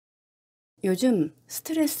요즘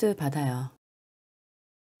스트레스 받아요.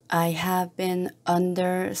 I have been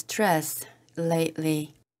under stress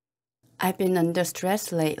lately. I've been under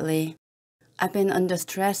stress lately. I've been under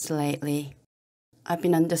stress lately. I've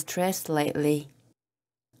been under stress lately.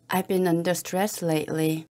 I've been under stress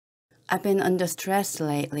lately. I've been under stress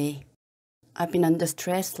lately. I've been under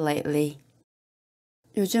stress lately.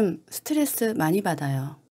 요즘 스트레스 많이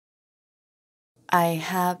받아요. I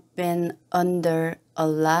have been under a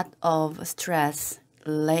lot of stress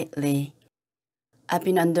lately. I've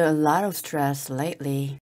been under a lot of stress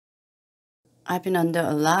lately. I've been under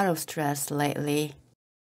a lot of stress lately.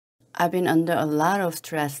 I've been under a lot of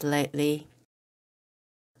stress lately.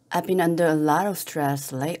 I've been under a lot of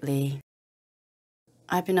stress lately.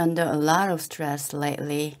 I've been under a lot of stress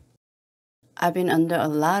lately. I've been under a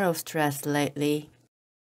lot of stress lately.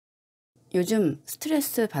 요즘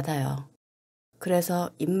스트레스 받아요. 그래서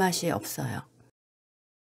입맛이 없어요.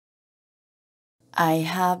 I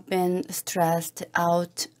have been stressed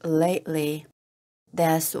out lately.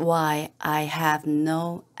 That's why I have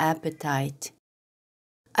no appetite.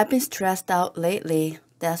 I've been stressed out lately.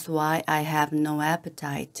 That's why I have no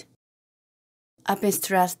appetite. I've been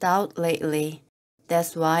stressed out lately.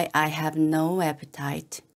 That's why I have no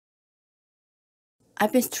appetite.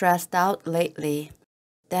 I've been stressed out lately.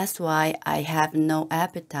 That's why I have no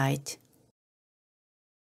appetite.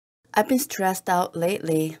 I've been stressed out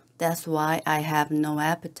lately. That's why I have no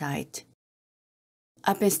appetite.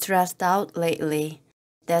 I've been stressed out lately.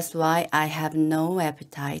 That's why I have no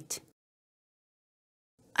appetite.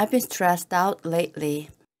 I've been stressed out lately.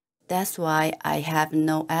 That's why I have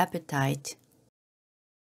no appetite.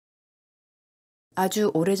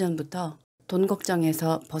 아주 오래전부터 돈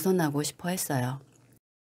걱정에서 벗어나고 싶어 했어요.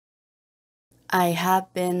 I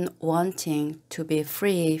have been wanting to be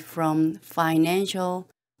free from financial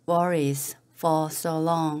worries for so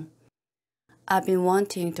long. I've been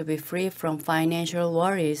wanting to be free from financial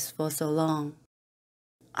worries for so long.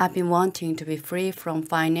 I've been wanting to be free from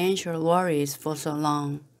financial worries for so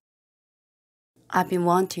long. I've been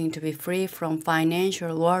wanting to be free from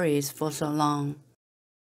financial worries for so long.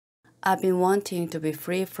 I've been wanting to be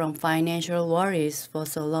free from financial worries for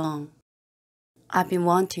so long. I've been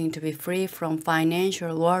wanting to be free from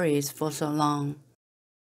financial worries for so long.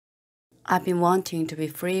 I've been wanting to be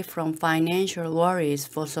free from financial worries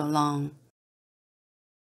for so long.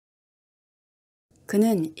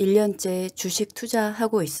 그는 1년째 주식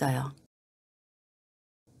투자하고 있어요.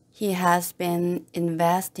 He has been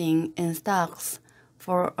investing in stocks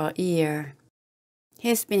for a year.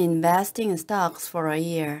 He's been investing in stocks for a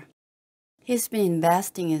year. He's been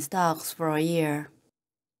investing in stocks for a year.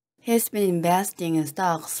 He's been investing in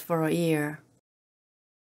stocks for a year.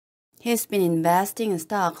 He's been investing in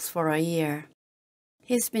stocks for a year.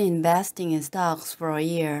 He's been investing in stocks for a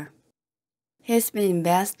year. He's been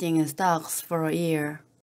investing in stocks for a year.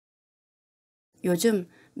 요즘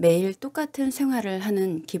매일 똑같은 생활을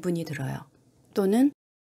하는 기분이 들어요. 또는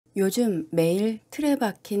요즘 매일 틀에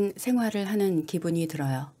박힌 생활을 하는 기분이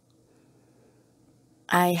들어요.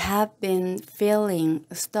 I have been feeling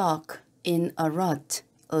stuck in a rut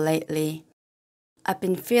lately. I've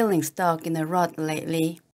been feeling stuck in a rut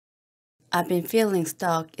lately. I've been feeling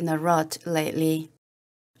stuck in a rut lately.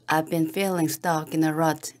 I've been feeling stuck in a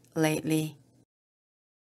rut lately.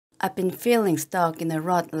 I've been feeling stuck in a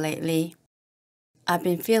rut lately. I've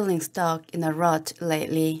been feeling stuck in a rut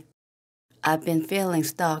lately. I've been feeling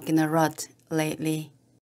stuck in a rut lately.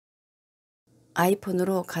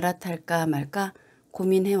 아이폰으로 갈아탈까 말까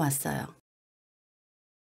고민해 왔어요.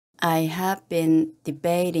 I have been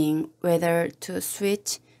debating whether to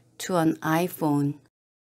switch to an iPhone.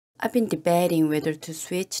 I've been debating whether to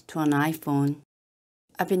switch to an iPhone.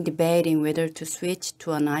 I've been debating whether to switch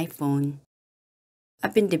to an iPhone.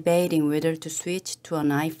 I've been debating whether to switch to an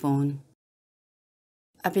iPhone.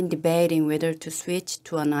 I've been debating whether to switch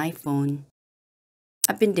to an iPhone.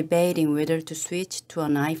 I've been debating whether to switch to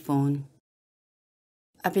an iPhone.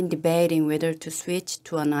 I've been debating whether to switch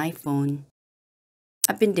to an iPhone.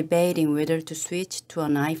 I've been debating whether to switch to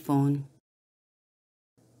an iPhone.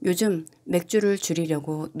 요즘 맥주를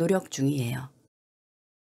줄이려고 노력 중이에요.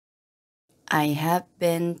 I have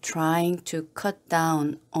been trying to cut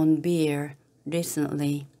down on beer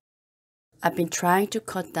recently. I've been trying to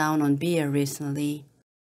cut down on beer recently.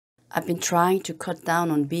 I've been trying to cut down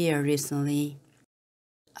on beer recently.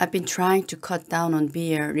 I've been trying to cut down on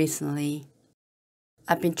beer recently.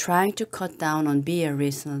 I've been trying to cut down on beer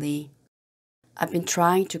recently. I've been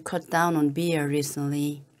trying to cut down on beer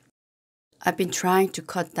recently. I've been trying to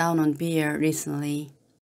cut down on beer recently.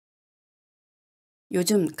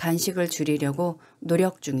 요즘 간식을 줄이려고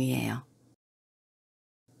노력 중이에요.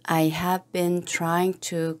 I have been trying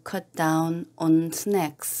to cut down on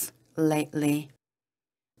snacks lately.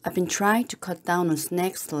 I've been trying to cut down on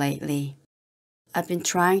snacks lately. I've been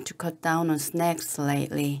trying to cut down on snacks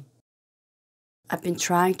lately. I've been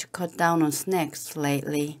trying to cut down on snacks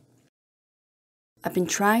lately. I've been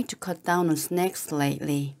trying to cut down on snacks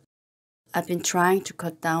lately. I've been trying to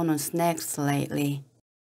cut down on snacks lately.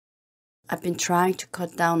 I've been trying to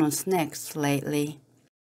cut down on snacks lately.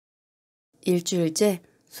 일주일째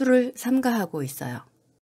술을 삼가하고 있어요.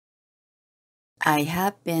 I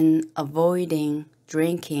have been avoiding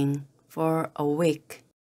drinking for a week.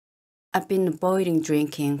 I've been avoiding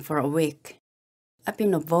drinking for a week. I've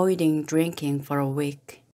been avoiding drinking for a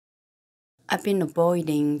week. I've been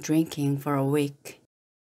avoiding drinking for a week.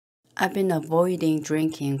 I've been avoiding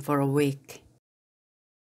drinking for a week.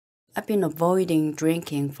 I've been avoiding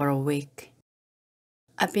drinking for a week.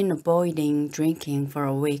 I've been avoiding drinking for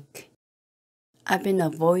a week. I've been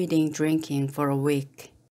avoiding drinking for a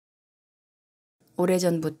week.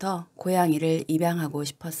 오래전부터 고양이를 입양하고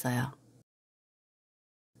싶었어요.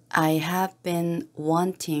 I have been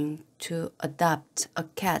wanting to adopt a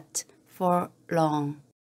cat for long.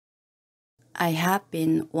 I have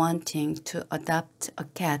been wanting to adopt a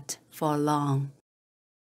cat for long.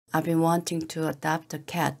 I've been wanting to adopt a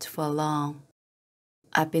cat for long.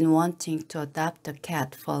 I've been wanting to adopt a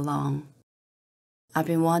cat for long. I've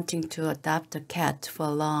been wanting to adopt a cat for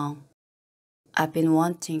long. I've been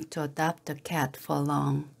wanting to adopt a cat for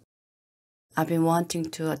long. I've been wanting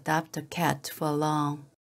to adopt a cat for long.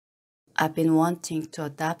 I've been wanting to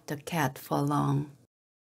adopt a cat for long.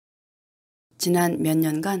 지난 몇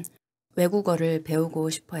년간 외국어를 배우고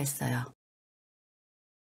싶어 했어요.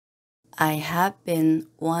 I have been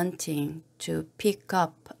wanting to pick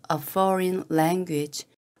up a foreign language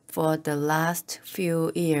for the last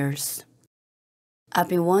few years. I've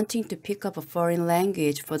been wanting to pick up a foreign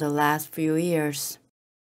language for the last few years.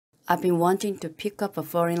 I've been wanting to pick up a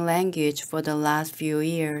foreign language for the last few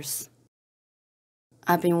years.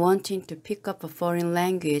 I've been wanting to pick up a foreign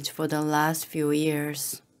language for the last few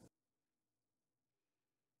years.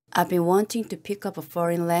 I've been wanting to pick up a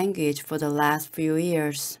foreign language for the last few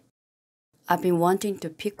years. I've been wanting to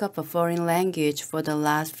pick up a foreign language for the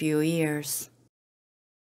last few years.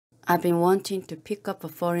 I've been wanting to pick up a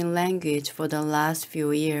foreign language for the last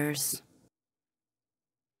few years.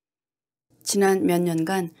 지난 몇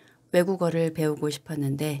년간 외국어를 배우고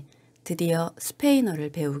싶었는데 드디어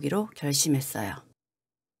스페인어를 배우기로 결심했어요.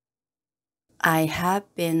 I have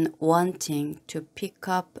been wanting to pick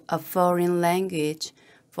up a foreign language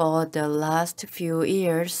for the last few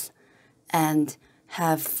years and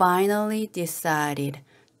have finally decided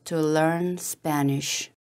to learn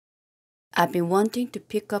Spanish. I've been wanting to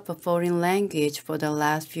pick up a foreign language for the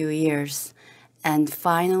last few years and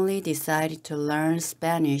finally decided to learn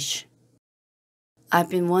Spanish. I've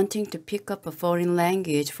been wanting to pick up a foreign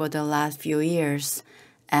language for the last few years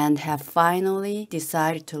and have finally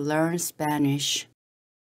decided to learn Spanish.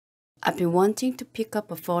 I've been wanting to pick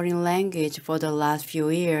up a foreign language for the last few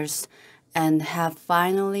years and have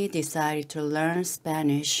finally decided to learn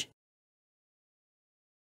Spanish.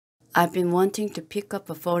 I've been wanting to pick up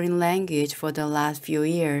a foreign language for the last few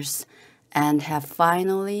years and have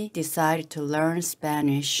finally decided to learn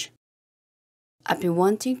Spanish. I've been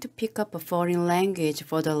wanting to pick up a foreign language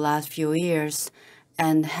for the last few years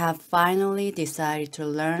and have finally decided to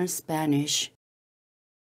learn Spanish.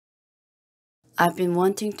 I've been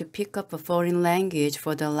wanting to pick up a foreign language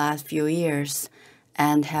for the last few years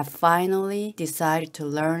and have finally decided to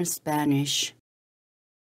learn Spanish.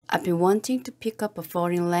 I've been wanting to pick up a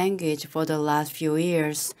foreign language for the last few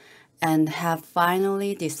years and have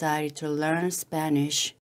finally decided to learn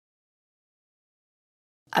Spanish.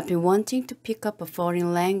 I've been wanting to pick up a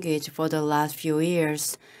foreign language for the last few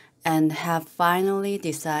years and have finally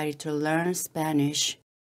decided to learn Spanish.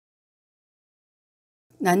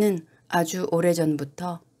 나는 아주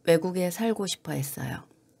오래전부터 외국에 살고 싶어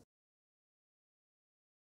했어요.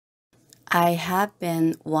 I have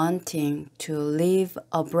been wanting to live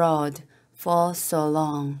abroad for so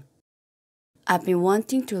long. I've been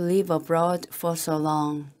wanting to live abroad for so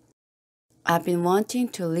long. I've been wanting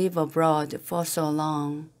to live abroad for so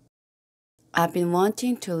long. I've been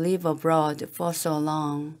wanting to live abroad for so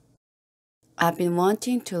long. I've been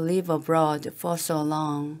wanting to live abroad for so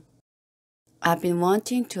long. I've been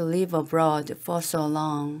wanting to live abroad for so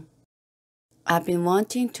long. I've been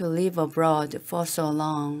wanting to live abroad for so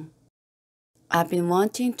long. I've been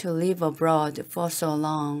wanting to live abroad for so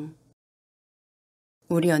long.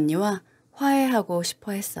 우리 언니와 화해하고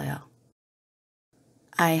싶어 했어요.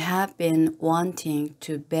 I have been wanting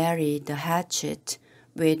to bury the hatchet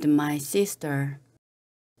with my sister.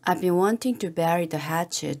 I've been wanting to bury the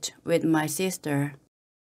hatchet with my sister.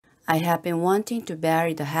 I have been wanting to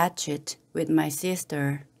bury the hatchet with my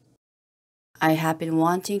sister. I have been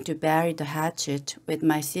wanting to bury the hatchet with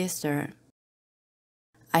my sister.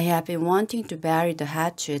 I have been wanting to bury the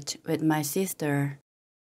hatchet with my sister.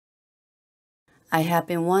 I have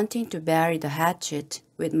been wanting to bury the hatchet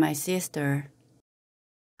with my sister.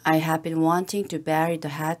 I have been wanting to bury the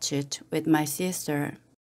hatchet with my sister.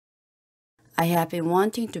 I have been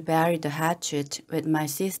wanting to bury the hatchet with my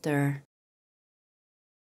sister.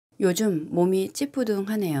 요즘 몸이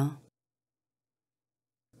찌뿌둥하네요.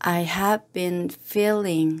 I have been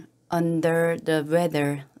feeling under the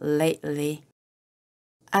weather lately.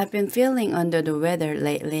 I've been feeling under the weather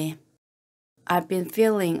lately. I've been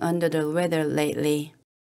feeling under the weather lately.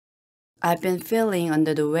 I've been feeling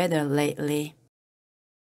under the weather lately.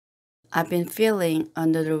 I've been feeling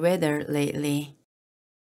under the weather lately.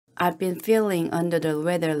 I've been feeling under the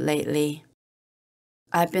weather lately.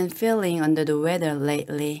 I've been feeling under the weather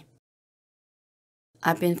lately.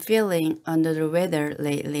 I've been feeling under the weather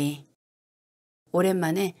lately.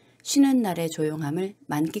 오랜만에 쉬는 날의 조용함을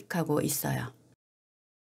만끽하고 있어요.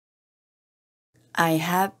 I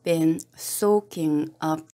have been soaking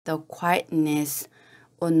up the quietness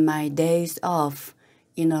on my days off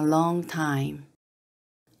in a long time.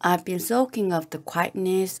 I've been soaking up the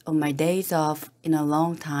quietness on my days off in a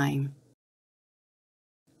long time.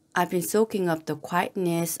 I've been soaking up the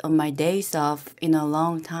quietness on my days off in a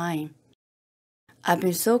long time. I've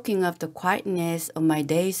been soaking up the quietness on my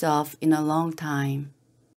days off in a long time.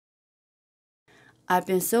 I've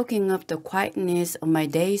been soaking up the quietness on my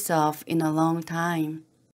days off in a long time.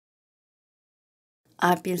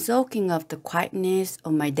 I've been soaking up the quietness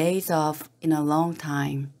on my days off in a long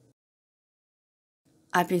time.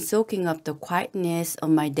 I've been soaking up the quietness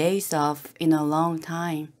on my days off in a long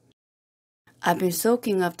time. I've been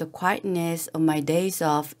soaking up the quietness on my days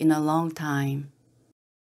off in a long time.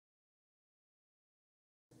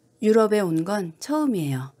 유럽에 온 건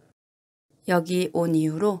처음이에요. 여기 온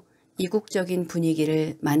이후로 이국적인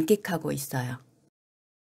분위기를 만끽하고 있어요.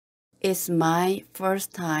 It's my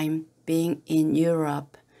first time being in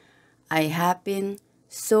Europe. I have been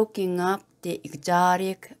soaking up the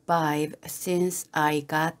exotic vibe since I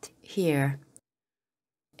got here.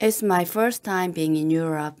 It's my first time being in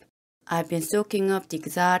Europe. I've been soaking up the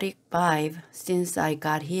exotic vibe since I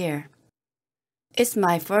got here. It's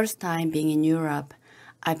my first time being in Europe.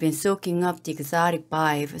 I've been soaking up the exotic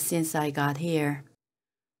vibe since I got here.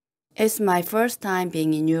 It's my first time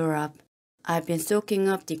being in Europe. I've been soaking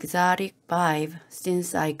up the exotic vibe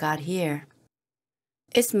since I got here.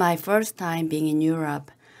 It's my first time being in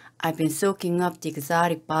Europe. I've been soaking up the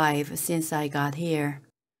exotic vibe since I got here.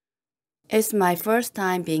 It's my first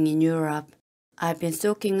time being in Europe. I've been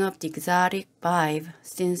soaking up the exotic vibe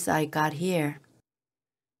since I got here.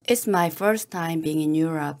 It's my first time being in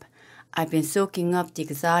Europe. I've been soaking up the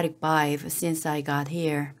exotic vibe since I got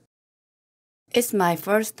here. It's my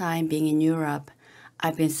first time being in Europe.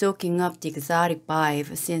 I've been soaking up the exotic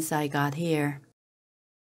vibe since I got here.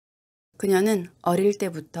 그녀는 어릴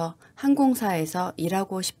때부터 항공사에서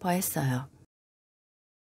일하고 싶어 했어요.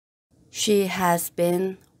 She has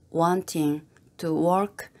been wanting to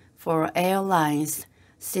work for airlines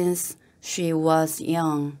since she was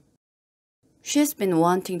young. She's been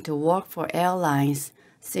wanting to work for airlines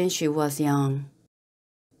since she was young.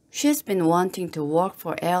 She's been wanting to work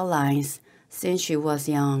for airlines since she was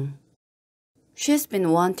young. She's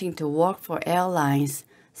been wanting to work for airlines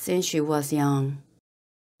since she was young.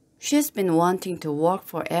 She's been wanting to work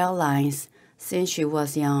for airlines since she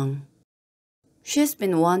was young. She's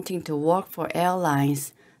been wanting to work for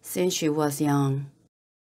airlines since she was young.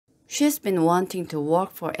 She's been wanting to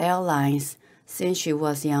work for airlines since she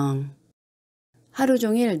was young. 하루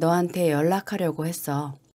종일 너한테 연락하려고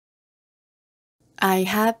했어. I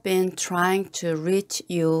have been trying to reach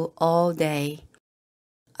you all day.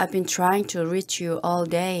 I've been trying to reach you all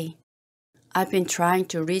day. I've been trying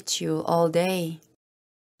to reach you all day.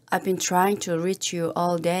 I've been trying to reach you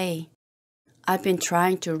all day. I've been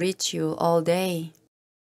trying to reach you all day.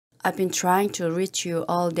 I've been trying to reach you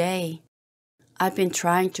all day. I've been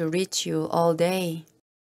trying to reach you all day.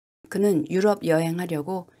 그는 유럽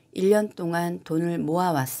여행하려고 1년 동안 돈을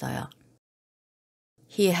모아왔어요.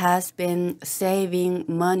 He has been saving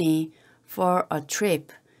money for a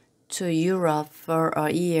trip to Europe for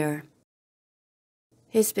a year.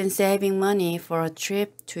 He's been saving money for a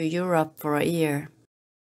trip to Europe for a year.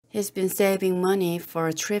 He's been saving money for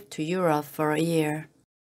a trip to Europe for a year.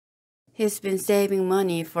 He's been saving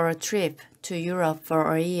money for a trip to Europe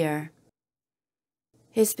for a year.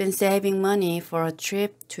 He's been saving money for a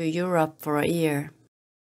trip to Europe for a year.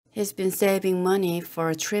 He's been saving money for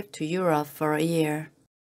a trip to Europe for a year.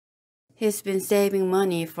 He's been saving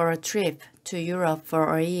money for a trip to Europe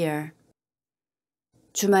for a year.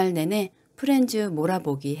 주말 내내 프렌즈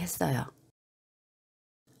몰아보기 했어요.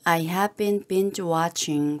 I have been binge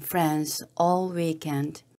watching Friends all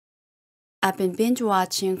weekend. I've been binge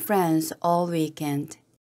watching Friends all weekend.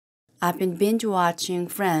 I've been binge watching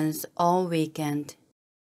Friends all weekend.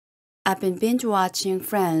 I've been binge watching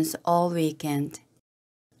Friends all weekend.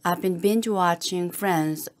 I've been binge watching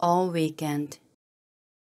Friends all weekend.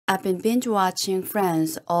 I've been binge watching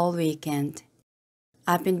Friends all weekend.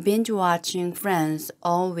 I've been binge watching Friends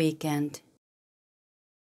all weekend.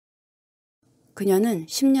 그녀는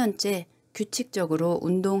 10년째 규칙적으로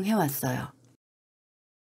운동해왔어요.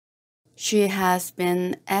 She has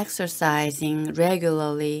been exercising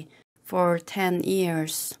regularly for 10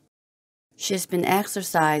 years. She's been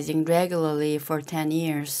exercising regularly for 10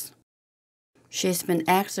 years. She's been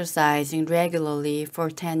exercising regularly for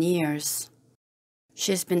 10 years.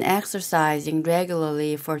 She's been exercising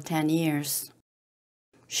regularly for 10 years.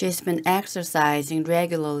 She's been exercising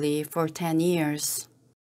regularly for 10 years.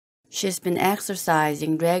 She's been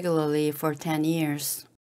exercising regularly for 10 years.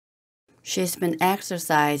 She's been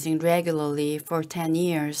exercising regularly for 10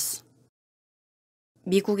 years.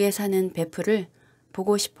 미국에 사는 베프를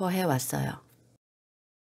보고 싶어 해왔어요.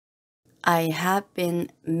 I have been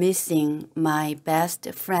missing my best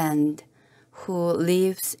friend who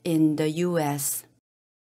lives in the US.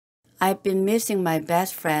 I've been missing my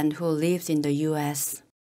best friend who lives in the US.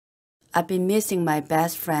 I've been missing my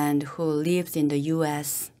best friend who lives in the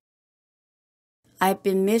US. I've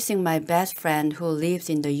been missing my best friend who lives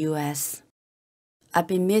in the US. I've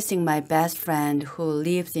been missing my best friend who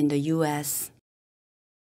lives in the US.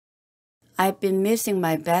 I've been missing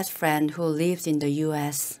my best friend who lives in the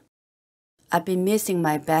US. I've been missing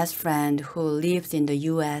my best friend who lives in the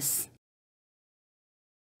US.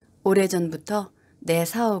 오래전부터 내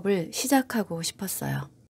사업을 시작하고 싶었어요.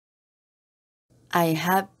 I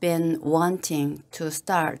have been wanting to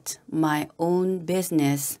start my own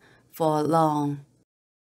business for long.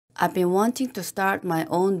 I've been wanting to start my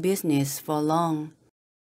own business for long.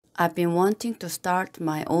 I've been wanting to start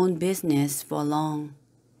my own business for long.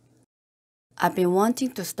 I've been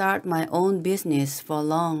wanting to start my own business for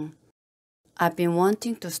long. I've been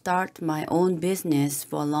wanting to start my own business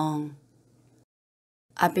for long.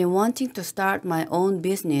 I've been wanting to start my own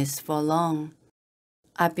business for long.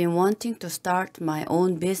 I've been wanting to start my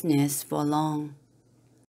own business for long.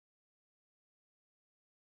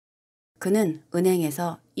 그는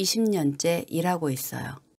은행에서 20년째 일하고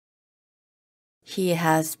있어요. He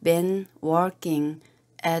has been working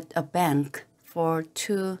at a bank for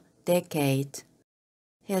 2 decades.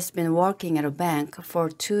 He has been working at a bank for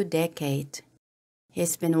 2 decades.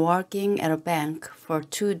 He's been working at a bank for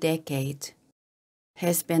 2 decades.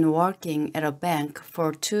 He's been working at a bank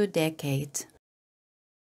for 2 decades.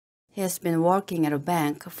 He's been working at a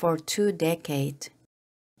bank for 2 decades.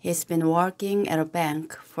 He's been working at a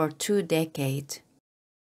bank for 2 decades.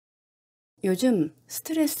 요즘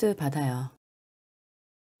스트레스 받아요.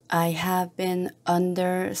 I have been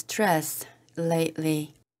under stress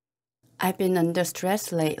lately. I've been under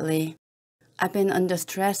stress lately. I've been under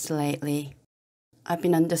stress lately. I've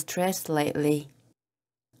been under stress lately.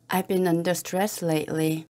 I've been under stress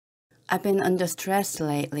lately. I've been under stress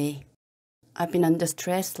lately. I've been under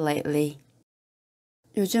stress lately.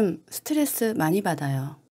 요즘 스트레스 많이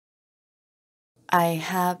받아요. I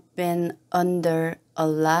have been under a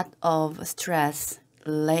lot of stress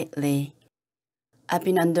lately. I've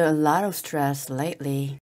been under a lot of stress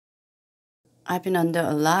lately. I've been under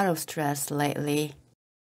a lot of stress lately.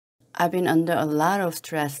 I've been under a lot of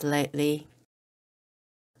stress lately.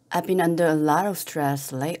 I've been under a lot of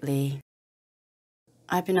stress lately.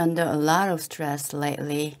 I've been under a lot of stress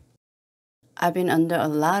lately. I've been under a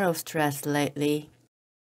lot of stress lately.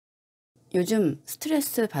 요즘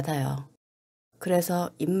스트레스 받아요.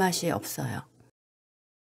 그래서 입맛이 없어요.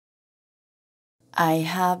 I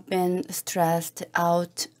have been stressed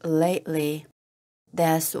out lately.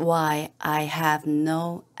 That's why I have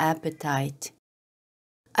no appetite.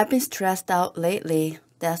 I've been stressed out lately.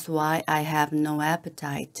 That's why I have no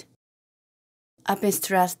appetite. I've been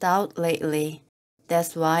stressed out lately.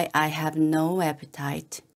 That's why I have no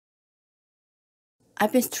appetite.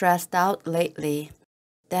 I've been stressed out lately.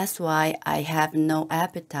 That's why I have no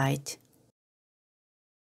appetite.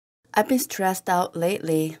 I've been stressed out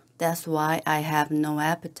lately. That's why I have no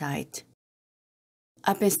appetite.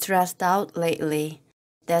 I've been stressed out lately.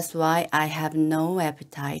 That's why I have no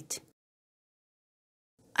appetite.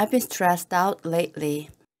 I've been stressed out lately.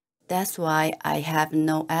 That's why I have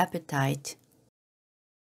no appetite.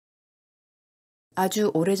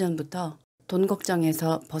 아주 오래전부터 돈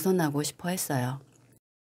걱정에서 벗어나고 싶어 했어요.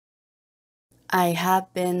 I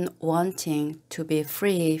have been wanting to be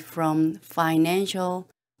free from financial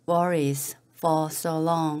worries for so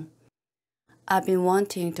long. I've been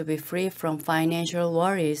wanting to be free from financial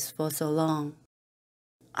worries for so long.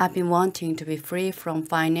 I've been wanting to be free from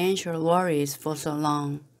financial worries for so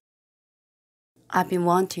long. I've been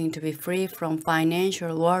wanting to be free from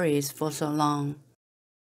financial worries for so long.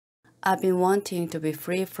 I've been wanting to be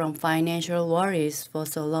free from financial worries for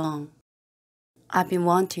so long. I've been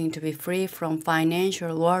wanting to be free from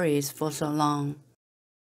financial worries for so long.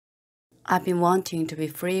 I've been wanting to be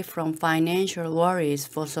free from financial worries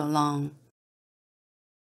for so long.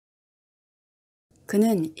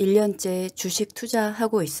 그는 1년째 주식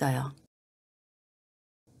투자하고 있어요.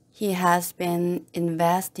 He has been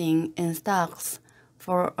investing in stocks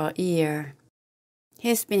for a year.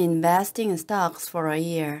 He's been investing in stocks for a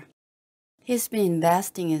year. He's been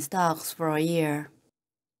investing in stocks for a year.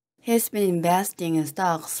 He's been investing in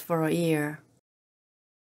stocks for a year.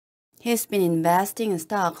 He's been investing in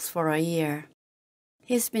stocks for a year.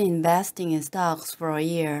 He's been investing in stocks for a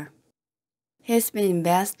year. He's been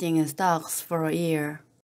investing in stocks for a year.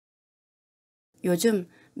 요즘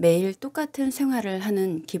매일 똑같은 생활을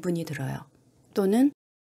하는 기분이 들어요. 또는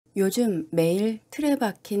요즘 매일 틀에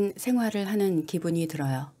박힌 생활을 하는 기분이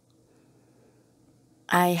들어요.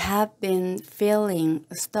 I have been feeling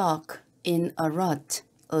stuck in a rut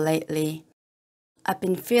lately. I've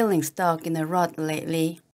been feeling stuck in a rut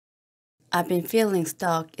lately. I've been feeling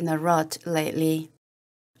stuck in a rut lately.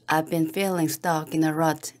 I've been feeling stuck in a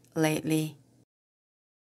rut lately.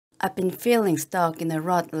 I've been feeling stuck in a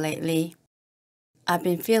rut lately. I've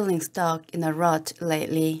been feeling stuck in a rut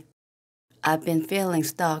lately. I've been feeling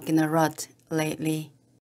stuck in a rut lately.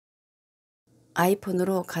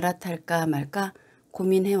 아이폰으로 갈아탈까 말까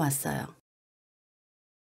고민해 왔어요.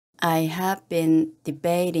 I have been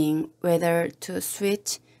debating whether to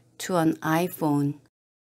switch to an iPhone.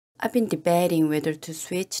 I've been debating whether to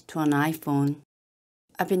switch to an iPhone.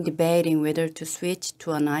 I've been debating whether to switch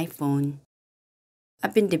to an iPhone.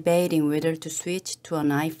 I've been debating whether to switch to an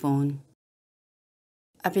iPhone.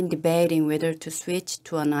 I've been debating whether to switch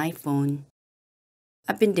to an iPhone.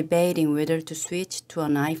 I've been debating whether to switch to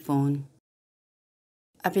an iPhone.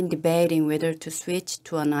 I've been debating whether to switch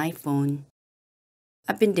to an iPhone.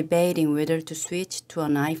 I've been debating whether to switch to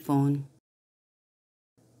an iPhone.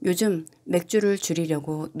 요즘 맥주를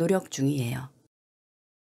줄이려고 노력 중이에요.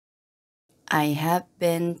 I have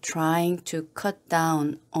been trying to cut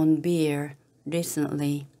down on beer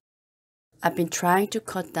recently. I've been trying to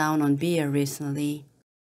cut down on beer recently.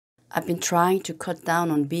 I've been trying to cut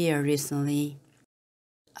down on beer recently.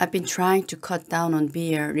 I've been trying to cut down on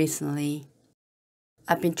beer recently.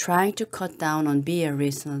 I've been trying to cut down on beer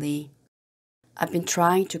recently. I've been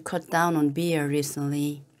trying to cut down on beer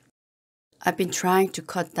recently. I've been trying to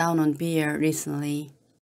cut down on beer recently.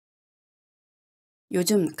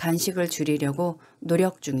 요즘 간식을 줄이려고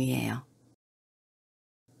노력 중이에요.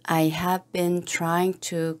 I have been trying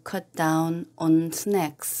to cut down on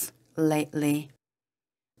snacks lately.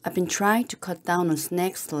 I've been trying to cut down on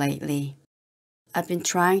snacks lately. I've been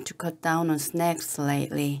trying to cut down on snacks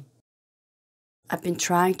lately. I've been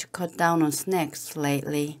trying to cut down on snacks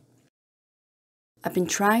lately. I've been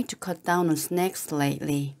trying to cut down on snacks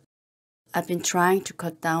lately. I've been trying to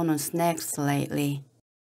cut down on snacks lately.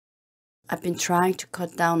 I've been trying to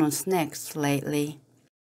cut down on snacks lately.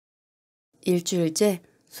 일주일째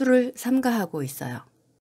술을 삼가하고 있어요.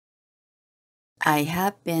 I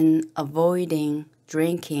have been avoiding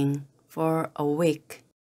drinking for a week.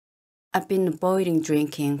 I've been avoiding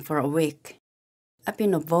drinking for a week. I've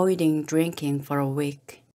been avoiding drinking for a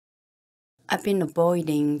week. I've been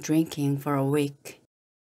avoiding drinking for a week.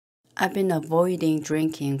 I've been avoiding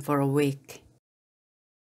drinking for a week.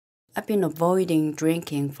 I've been avoiding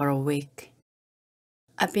drinking for a week.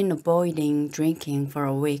 I've been avoiding drinking for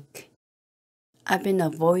a week. I've been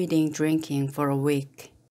avoiding drinking for a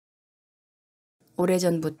week.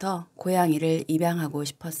 오래전부터 고양이를 입양하고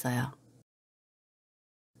싶었어요.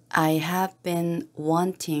 I have been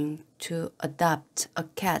wanting to adopt a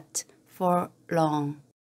cat for long.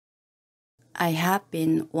 I have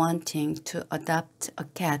been wanting to adopt a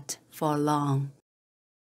cat for long.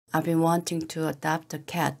 I've been wanting to adopt a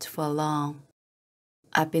cat for long.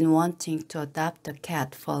 I've been wanting to adopt a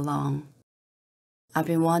cat for long. I've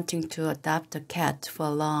been wanting to adopt a cat for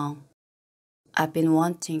long. I've been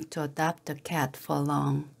wanting to adopt a cat for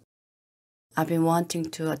long. I've been wanting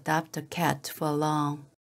to adopt a cat for long.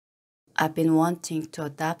 I've been wanting to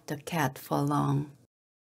adopt a cat for long.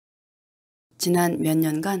 지난 몇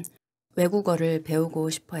년간 외국어를 배우고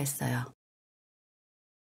싶어 했어요.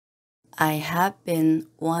 I have been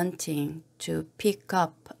wanting to pick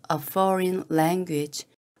up a foreign language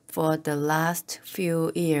for the last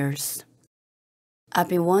few years. I've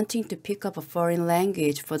been wanting to pick up a foreign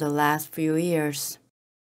language for the last few years.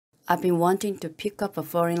 I've been wanting to pick up a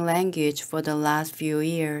foreign language for the last few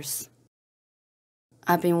years.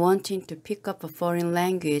 I've been wanting to pick up a foreign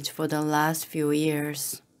language for the last few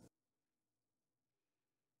years.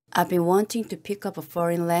 I've been wanting to pick up a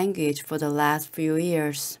foreign language for the last few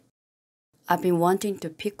years. I've been wanting to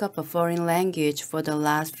pick up a foreign language for the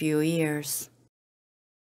last few years.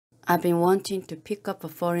 I've been wanting to pick up a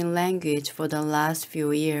foreign language for the last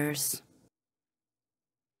few years.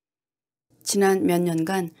 지난 몇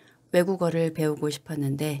년간 외국어를 배우고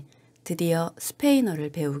싶었는데 드디어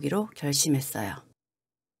스페인어를 배우기로 결심했어요.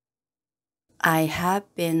 I have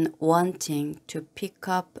been wanting to pick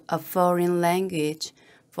up a foreign language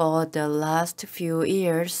for the last few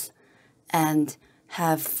years and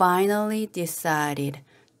have finally decided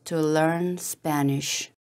to learn Spanish.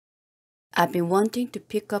 I've been wanting to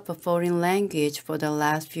pick up a foreign language for the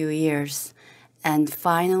last few years and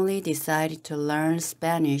finally decided to learn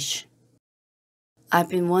Spanish. I've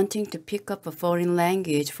been wanting to pick up a foreign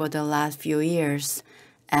language for the last few years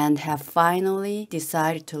and have finally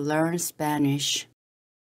decided to learn Spanish.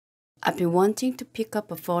 I've been wanting to pick up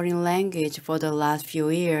a foreign language for the last few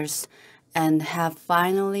years and have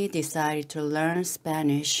finally decided to learn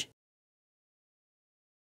Spanish.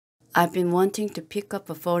 I've been wanting to pick up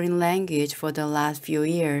a foreign language for the last few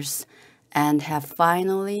years and have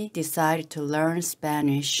finally decided to learn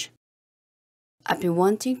Spanish. I've been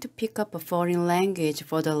wanting to pick up a foreign language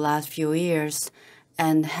for the last few years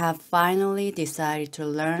and have finally decided to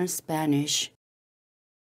learn Spanish.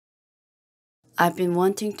 I've been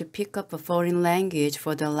wanting to pick up a foreign language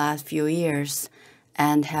for the last few years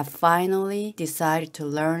and have finally decided to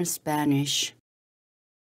learn Spanish.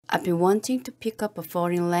 I've been wanting to pick up a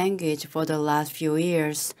foreign language for the last few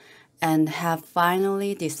years and have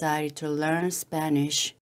finally decided to learn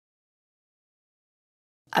Spanish.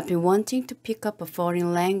 I've been wanting to pick up a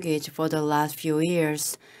foreign language for the last few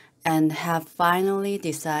years and have finally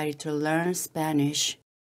decided to learn Spanish.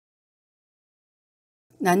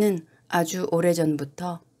 나는 아주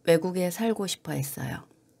오래전부터 외국에 살고 싶어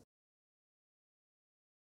했어요.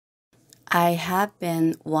 I have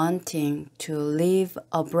been wanting to live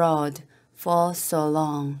abroad for so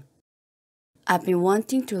long. I've been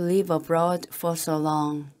wanting to live abroad for so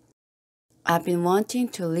long. I've been wanting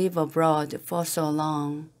to live abroad for so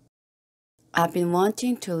long. I've been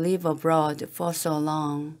wanting to live abroad for so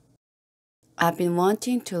long. I've been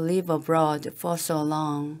wanting to live abroad for so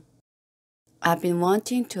long. I've been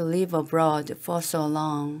wanting to live abroad for so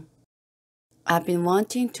long. I've been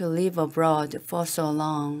wanting to live abroad for so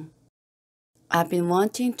long. I've been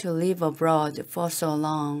wanting to live abroad for so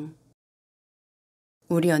long.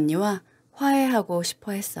 우리 언니와 화해하고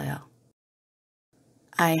싶어 했어요.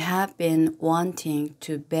 I have been wanting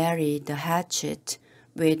to bury the hatchet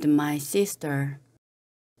with my sister.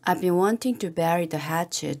 I've been wanting to bury the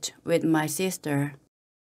hatchet with my sister.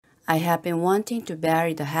 I have been wanting to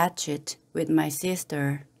bury the hatchet with my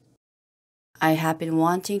sister. I have been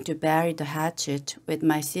wanting to bury the hatchet with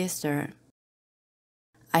my sister.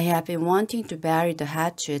 I have been wanting to bury the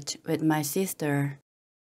hatchet with my sister.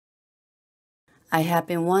 I have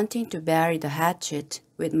been wanting to bury the hatchet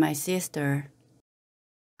with my sister.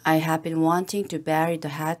 I have been wanting to bury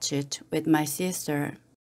the hatchet with my sister.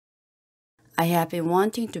 I have been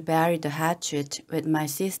wanting to bury the hatchet with my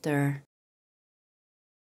sister.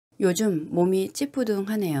 요즘 몸이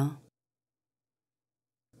찌뿌둥하네요.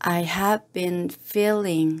 I have been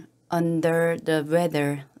feeling under the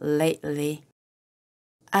weather lately.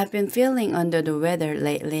 I've been feeling under the weather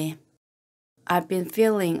lately. I've been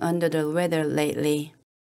feeling under the weather lately.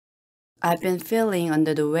 I've been feeling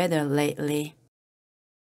under the weather lately.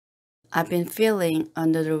 I've been feeling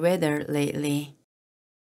under the weather lately.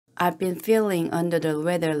 I've been feeling under the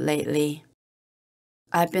weather lately.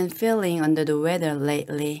 I've been feeling under the weather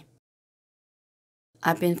lately.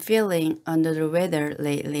 I've been feeling under the weather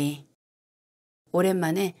lately.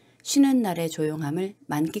 오랜만에 쉬는 날의 조용함을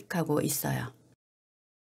만끽하고 있어요.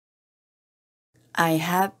 I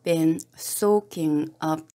have been soaking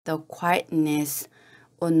up the quietness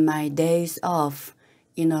on my days off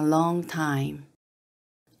in a long time.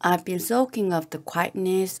 I've been soaking up the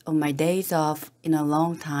quietness on my days off in a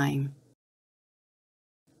long time.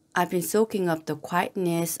 I've been soaking up the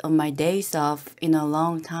quietness on my days off in a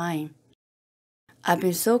long time. I've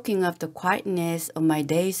been soaking up the quietness on my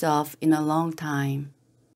days off in a long time.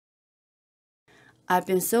 I've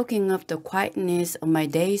been soaking up the quietness of my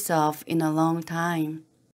days off in a long time.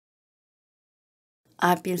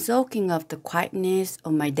 I've been soaking up the quietness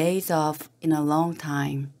of my days off in a long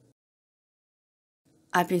time.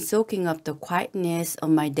 I've been soaking up the quietness of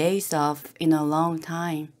my days off in a long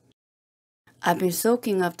time. I've been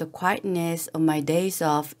soaking up the quietness of my days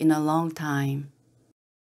off in a long time.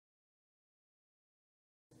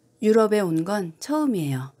 유럽에 온 건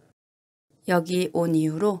처음이에요. 여기 온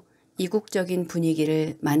이후로 이국적인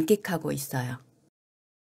분위기를 만끽하고 있어요.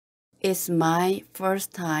 It's my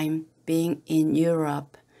first time being in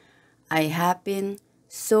Europe. I have been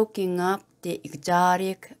soaking up the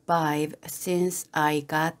exotic vibe since I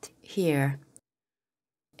got here.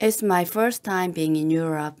 It's my first time being in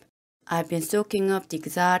Europe. I've been soaking up the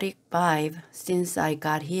exotic vibe since I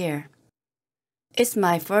got here. It's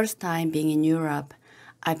my first time being in Europe.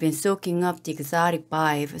 I've been soaking up the exotic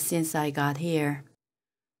vibe since I got here.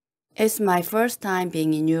 It's my first time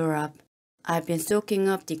being in Europe. I've been soaking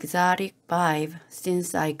up the exotic vibe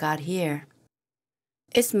since I got here.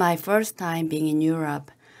 It's my first time being in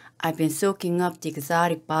Europe. I've been soaking up the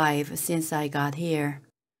exotic vibe since I got here.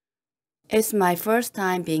 It's my first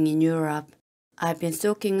time being in Europe. I've been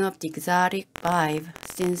soaking up the exotic vibe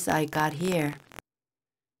since I got here.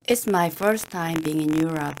 It's my first time being in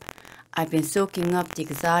Europe. I've been soaking up the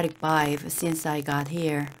exotic vibe since I got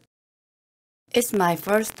here. It's my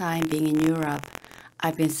first time being in Europe.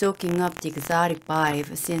 I've been soaking up the exotic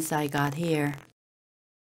vibe since I got here.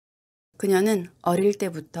 그녀는 어릴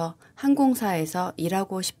때부터 항공사에서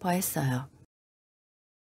일하고 싶어 했어요.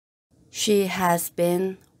 She has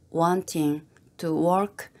been wanting to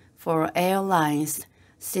work for airlines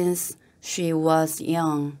since she was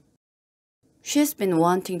young. She's been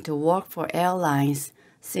wanting to work for airlines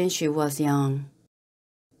since she was young.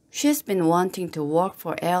 She's been wanting to work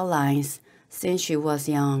for airlines since she was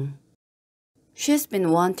young. She's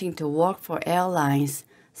been wanting to work for airlines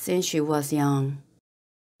since she was young.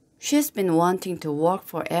 She's been wanting to work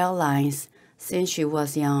for airlines since she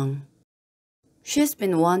was young. She's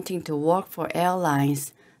been wanting to work for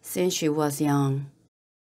airlines since she was young.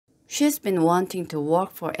 She's been wanting to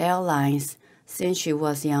work for airlines since she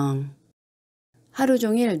was young. 하루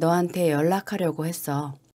종일 너한테 연락하려고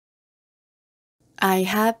했어. I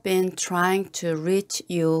have been trying to reach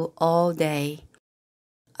you all day.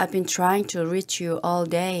 I've been trying to reach you all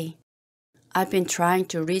day. I've been trying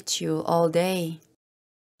to reach you all day.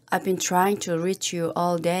 I've been trying to reach you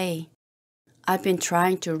all day. I've been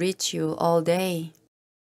trying to reach you all day.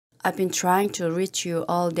 I've been trying to reach you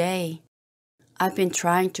all day. I've been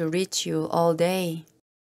trying to reach you all day.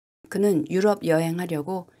 그는 유럽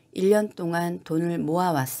여행하려고 1년 동안 돈을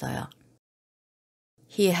모아왔어요.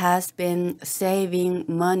 He has been saving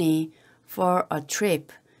money for a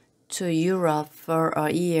trip to Europe for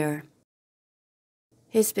a year.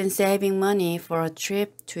 He's been saving money for a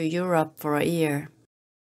trip to Europe for a year.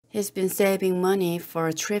 He's been saving money for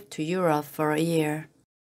a trip to Europe for a year.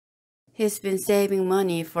 He's been saving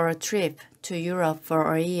money for a trip to Europe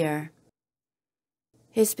for a year.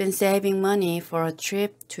 He's been saving money for a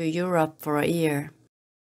trip to Europe for a year.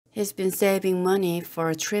 He's been saving money for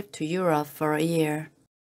a trip to Europe for a year.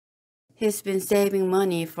 He's been saving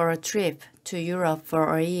money for a trip to Europe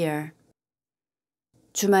for a year.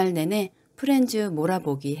 주말 내내 프렌즈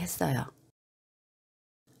몰아보기 했어요.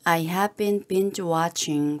 I have been binge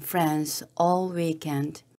watching Friends all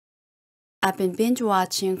weekend. I've been binge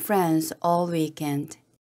watching Friends all weekend.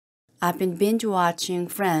 I've been binge watching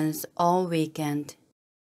Friends all weekend.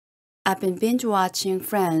 I've been binge watching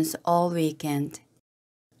Friends all weekend.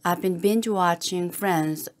 I've been binge watching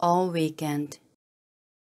Friends all weekend.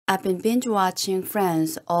 I've been binge watching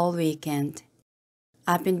Friends all weekend.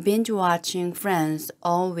 I've been binge watching Friends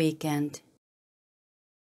all weekend.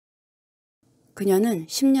 그녀는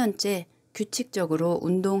 10년째 규칙적으로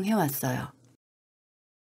운동해왔어요.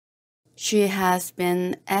 She has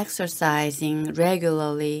been exercising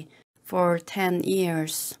regularly for 10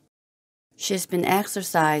 years. She's been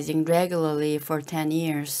exercising regularly for 10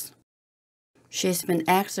 years. She's been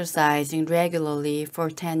exercising regularly for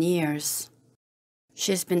 10 years.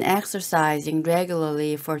 She's been exercising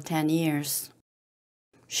regularly for 10 years.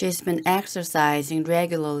 She's been exercising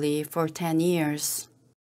regularly for 10 years.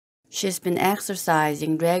 She's been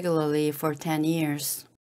exercising regularly for 10 years.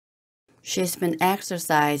 She's been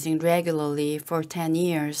exercising regularly for 10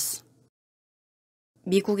 years.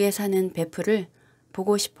 미국에 사는 베프를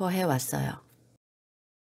보고 싶어 해왔어요.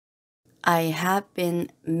 I have been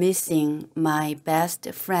missing my best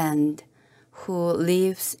friend who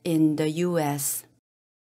lives in the U.S.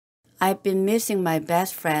 I've been missing my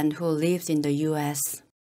best friend who lives in the U.S.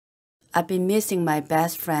 I've been missing my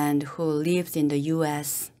best friend who lives in the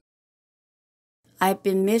U.S. I've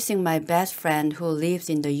been missing my best friend who lives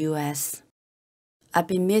in the U.S. I've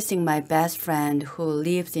been missing my best friend who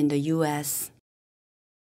lives in the US.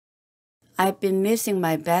 I've been missing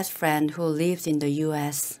my best friend who lives in the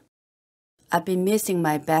US. I've been missing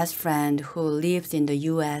my best friend who lives in the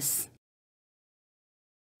US.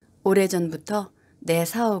 오래전부터 내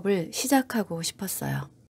사업을 시작하고 싶었어요.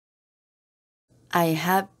 I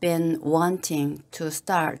have been wanting to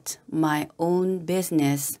start my own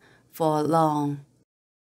business for long.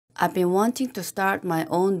 I've been wanting to start my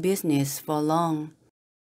own business for long.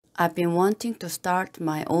 I've been wanting to start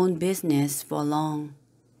my own business for long.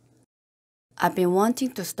 I've been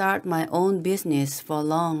wanting to start my own business for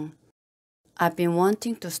long. I've been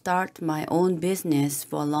wanting to start my own business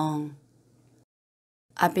for long.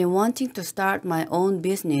 I've been wanting to start my own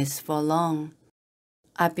business for long.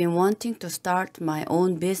 I've been wanting to start my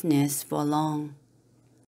own business for long.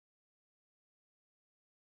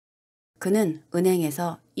 그는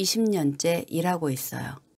은행에서 20년째 일하고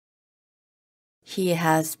있어요. He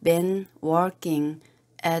has been working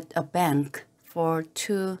at a bank for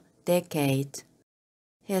 2 decades.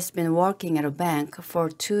 He has been working at a bank for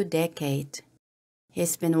 2 decades.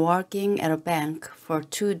 He's been working at a bank for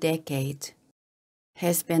 2 decades.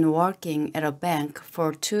 He's been working at a bank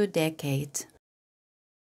for 2 decades.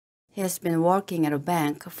 He's been working at a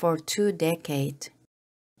bank for 2 decades.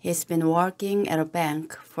 He's been working at a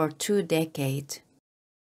bank for 2 decades.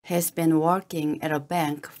 He's been working at a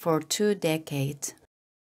bank for 2 decades.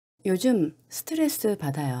 요즘 스트레스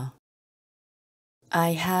받아요.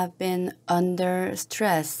 I have been under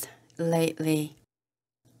stress lately.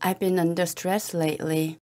 I've been under stress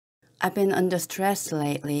lately. I've been under stress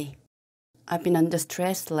lately. I've been under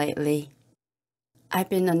stress lately. I've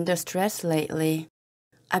been under stress lately.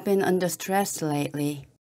 I've been under stress lately.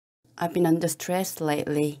 I've been under stress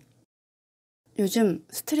lately. 요즘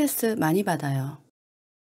스트레스 많이 받아요.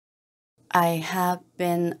 I have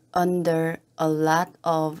been under a lot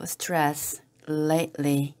of stress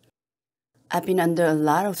lately. I've been under a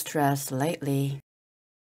lot of stress lately.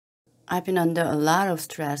 I've been under a lot of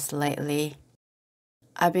stress lately.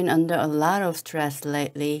 I've been under a lot of stress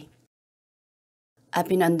lately. I've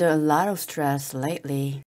been under a lot of stress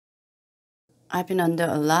lately. I've been under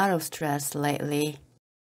a lot of stress lately.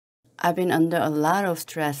 I've been under a lot of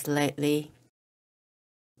stress lately.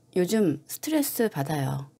 요즘 스트레스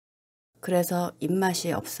받아요. 그래서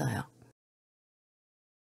입맛이 없어요.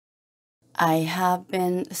 I have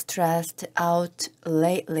been stressed out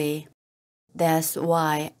lately. That's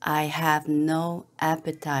why I have no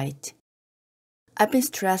appetite. I've been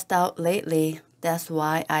stressed out lately. That's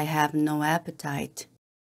why I have no appetite.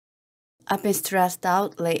 I've been stressed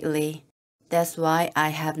out lately. That's why I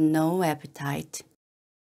have no appetite.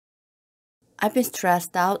 I've been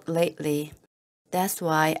stressed out lately. That's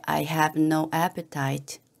why I have no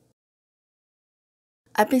appetite.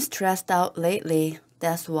 I've been stressed out lately.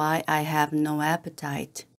 That's why I have no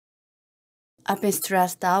appetite. I've been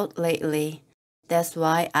stressed out lately. That's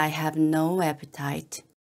why I have no appetite.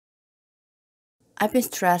 I've been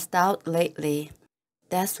stressed out lately.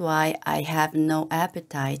 That's why I have no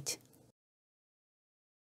appetite.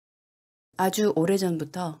 아주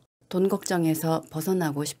오래전부터 돈 걱정에서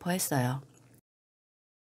벗어나고 싶어 했어요.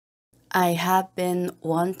 I have been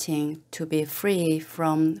wanting to be free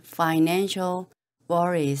from financial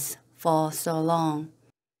worries for so long.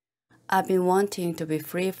 I've been wanting to be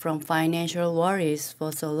free from financial worries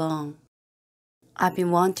for so long. I've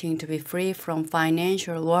been wanting to be free from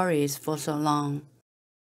financial worries for so long.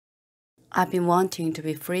 I've been wanting to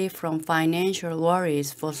be free from financial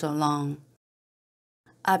worries for so long.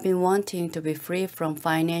 I've been wanting to be free from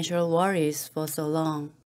financial worries for so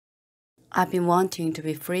long. I've been wanting to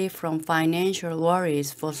be free from financial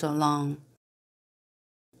worries for so long.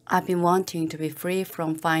 I've been wanting to be free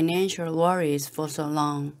from financial worries for so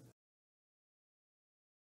long.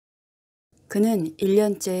 그는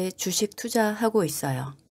 1년째 주식 투자하고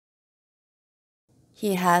있어요.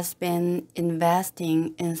 He has been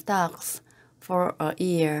investing in stocks for a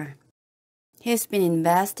year. He's been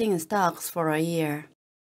investing in stocks for a year.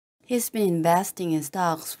 He's been investing in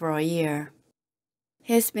stocks for a year.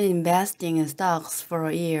 He's been investing in stocks for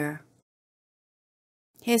a year.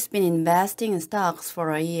 He's been investing in stocks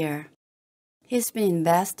for a year. He's been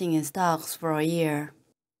investing in stocks for a year.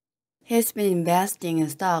 He's been investing in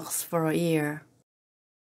stocks for a year.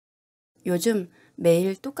 요즘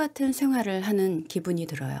매일 똑같은 생활을 하는 기분이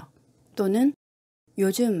들어요. 또는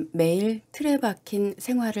요즘 매일 틀에 박힌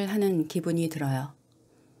생활을 하는 기분이 들어요.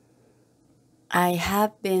 I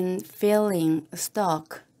have been feeling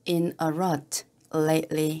stuck in a rut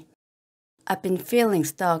lately. I've been feeling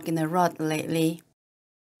stuck in a rut lately.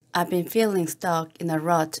 I've been feeling stuck in a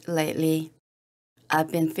rut lately.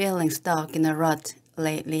 I've been feeling stuck in a rut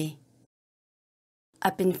lately.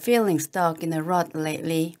 I've been feeling stuck in a rut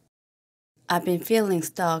lately. I've been feeling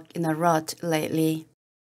stuck in a rut lately.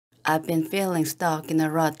 I've been feeling stuck in a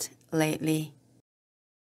rut lately.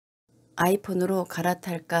 아이폰으로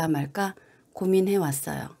갈아탈까 말까 고민해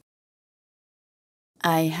왔어요.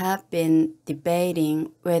 I have been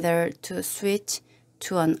debating whether to switch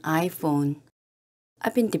to an iPhone.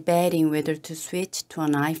 I've been debating whether to switch to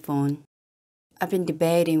an iPhone. I've been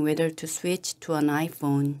debating whether to switch to an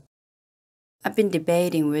iPhone. I've been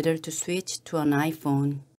debating whether to switch to an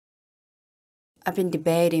iPhone. I've been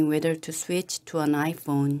debating whether to switch to an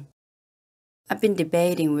iPhone. I've been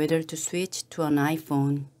debating whether to switch to an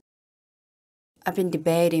iPhone. I've been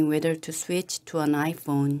debating whether to switch to an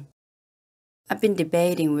iPhone. I've been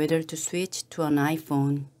debating whether to switch to an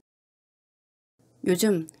iPhone.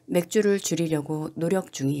 요즘 맥주를 줄이려고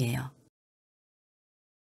노력 중이에요.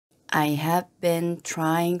 I have been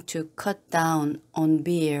trying to cut down on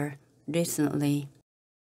beer recently.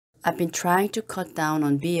 I've been trying to cut down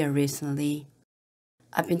on beer recently.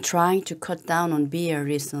 I've been trying to cut down on beer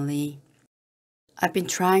recently. I've been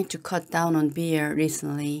trying to cut down on beer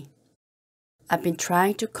recently. I've been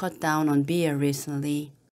trying to cut down on beer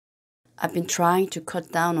recently. I've been trying to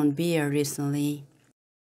cut down on beer recently.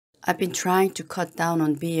 I've been trying to cut down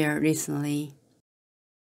on beer recently.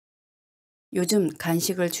 요즘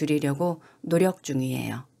간식을 줄이려고 노력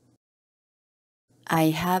중이에요.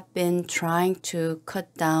 I have been trying to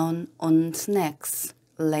cut down on snacks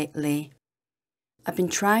lately. I've been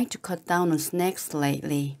trying to cut down on snacks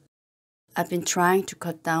lately. I've been trying to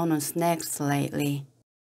cut down on snacks lately.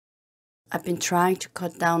 I've been trying to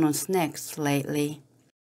cut down on snacks lately.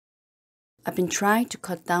 I've been trying to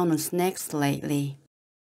cut down on snacks lately.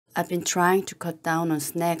 I've been trying to cut down on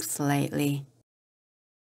snacks lately.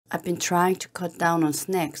 I've been trying to cut down on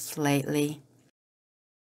snacks lately.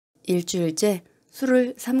 일주일째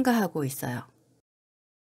술을 삼가하고 있어요.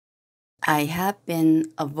 I have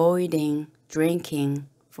been avoiding drinking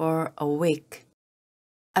for a week.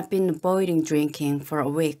 I've been avoiding drinking for a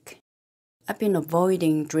week. I've been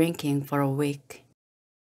avoiding drinking for a week.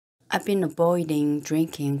 I've been avoiding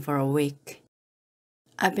drinking for a week.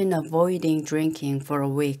 I've been avoiding drinking for a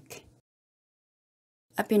week.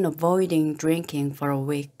 I've been avoiding drinking for a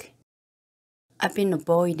week. I've been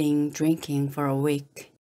avoiding drinking for a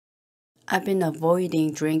week. I've been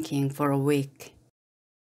avoiding drinking for a week.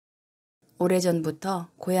 오래전부터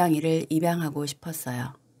고양이를 입양하고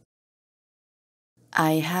싶었어요.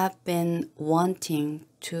 I have been wanting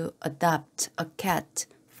to adopt a cat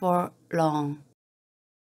for long.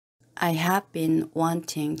 I have been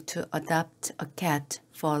wanting to adopt a cat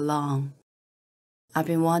for long. I've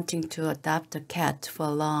been wanting to adopt a cat for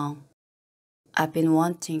long. I've been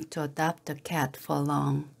wanting to adopt a cat for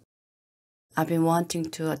long. I've been wanting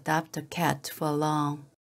to adopt a cat for long.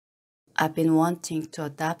 I've been wanting to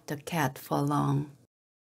adopt a cat for long.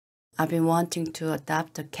 I've been wanting to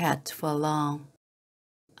adopt a cat for long.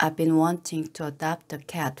 I've been wanting to adopt a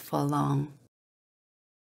cat for long.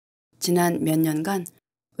 지난 몇 년간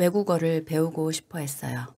외국어를 배우고 싶어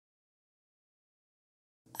했어요.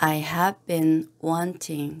 I have been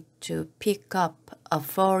wanting to pick up a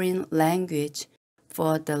foreign language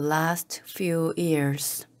for the last few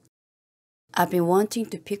years. I've been wanting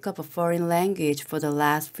to pick up a foreign language for the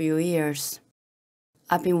last few years.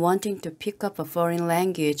 I've been wanting to pick up a foreign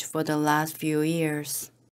language for the last few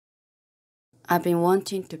years. I've been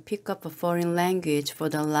wanting to pick up a foreign language for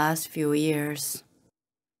the last few years.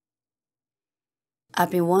 I've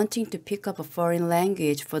been wanting to pick up a foreign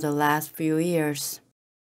language for the last few years.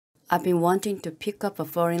 I've been wanting to pick up a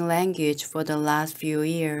foreign language for the last few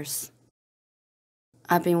years.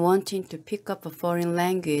 I've been wanting to pick up a foreign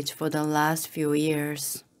language for the last few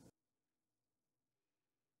years.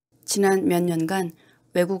 지난 몇 년간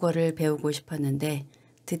외국어를 배우고 싶었는데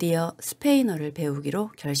드디어 스페인어를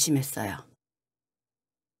배우기로 결심했어요.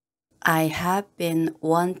 I have been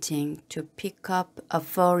wanting to pick up a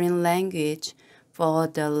foreign language for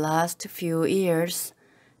the last few years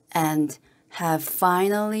and have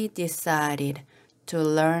finally decided to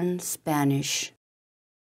learn Spanish.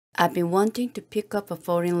 I've been wanting to pick up a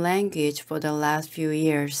foreign language for the last few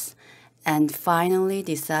years and finally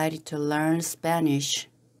decided to learn Spanish.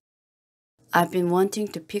 I've been wanting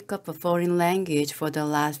to pick up a foreign language for the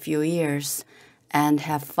last few years and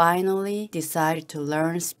have finally decided to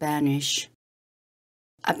learn Spanish.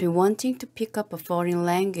 I've been wanting to pick up a foreign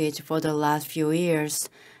language for the last few years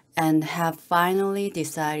and have finally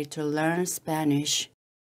decided to learn Spanish.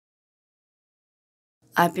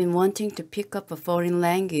 I've been wanting to pick up a foreign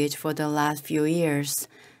language for the last few years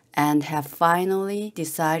and have finally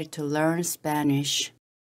decided to learn Spanish.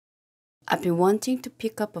 I've been wanting to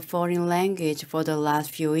pick up a foreign language for the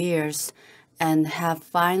last few years and have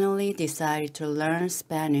finally decided to learn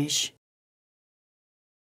Spanish.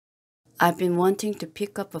 I've been wanting to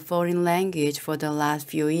pick up a foreign language for the last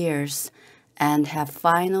few years and have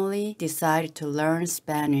finally decided to learn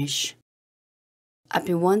Spanish. I've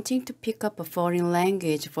been wanting to pick up a foreign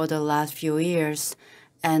language for the last few years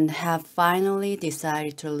and have finally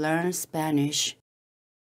decided to learn Spanish.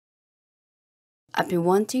 I've been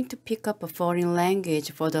wanting to pick up a foreign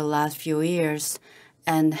language for the last few years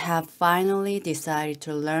and have finally decided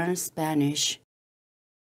to learn Spanish.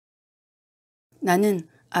 나는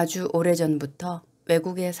아주 오래전부터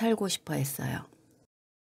외국에 살고 싶어 했어요.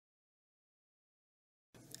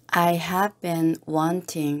 I have been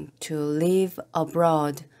wanting to live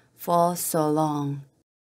abroad for so long.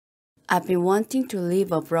 I've been wanting to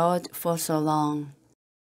live abroad for so long.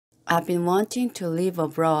 I've been wanting to live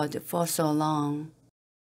abroad for so long.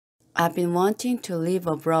 I've been wanting to live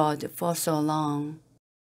abroad for so long.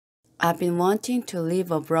 I've been wanting to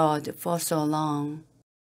live abroad for so long.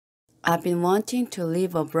 I've been wanting to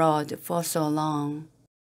live abroad for so long.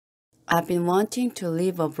 I've been wanting to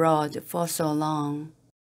live abroad for so long.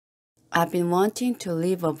 I've been wanting to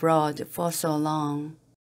live abroad for so long.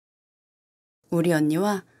 우리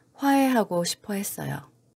언니와 화해하고 싶어 했어요.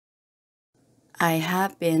 I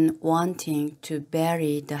have been wanting to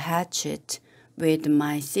bury the hatchet with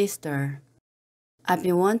my sister. I've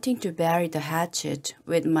been wanting to bury the hatchet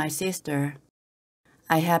with my sister.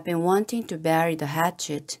 I have been wanting to bury the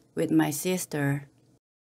hatchet with my sister.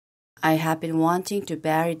 I have been wanting to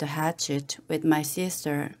bury the hatchet with my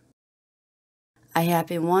sister. I have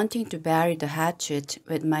been wanting to bury the hatchet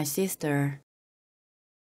with my sister.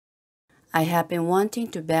 I have been wanting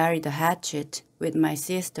to bury the hatchet with my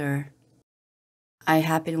sister. I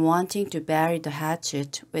have been wanting to bury the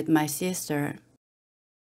hatchet with my sister.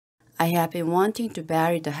 I have been wanting to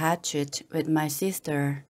bury the hatchet with my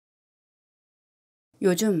sister.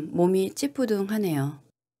 요즘 몸이 찌뿌둥하네요.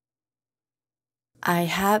 I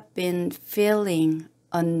have been feeling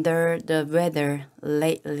under the weather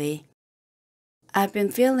lately. I've been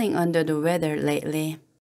feeling under the weather lately.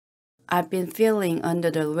 I've been feeling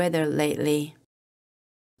under the weather lately.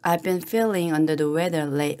 I've been feeling under the weather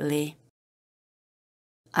lately.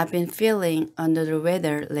 I've been feeling under the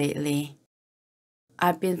weather lately.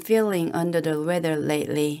 I've been feeling under the weather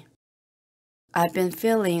lately. I've been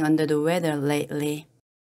feeling under the weather lately.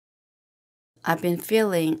 I've been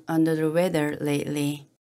feeling under the weather lately.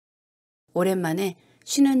 오랜만에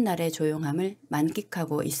쉬는 날의 조용함을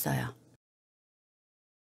만끽하고 있어요.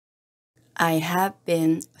 I have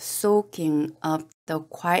been soaking up the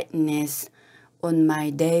quietness on my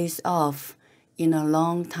days off in a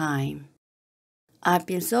long time. I've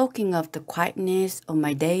been soaking up the quietness on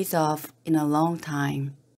my days off in a long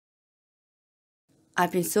time.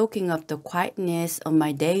 I've been soaking up the quietness on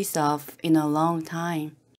my days off in a long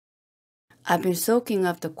time. I've been soaking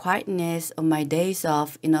up the quietness on my days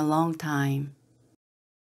off in a long time.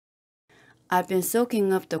 I've been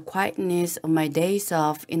soaking up the quietness on my days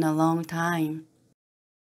off in a long time.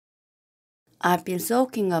 I've been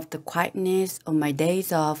soaking up the quietness on my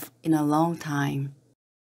days off in a long time.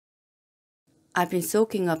 I've been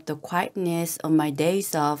soaking up the quietness on my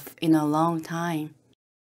days off in a long time.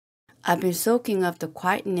 I've been soaking up the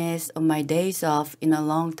quietness on my days off in a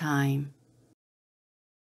long time.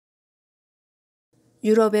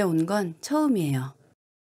 유럽에 온 건 처음이에요.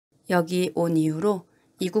 여기 온 이후로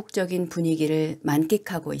이국적인 분위기를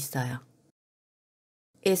만끽하고 있어요.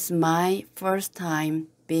 It's my first time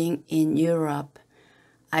being in Europe.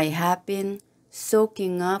 I have been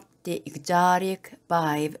soaking up the exotic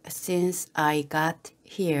vibe since I got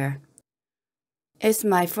here. It's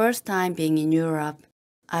my first time being in Europe.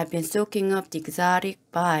 I've been soaking up the exotic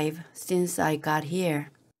vibe since I got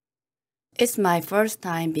here. It's my first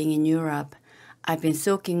time being in Europe. I've been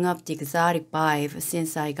soaking up the exotic vibe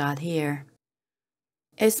since I got here.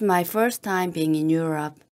 It's my first time being in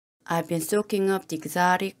Europe. I've been soaking up the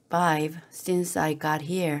exotic vibe since I got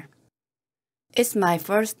here. It's my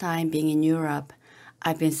first time being in Europe.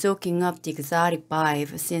 I've been soaking up the exotic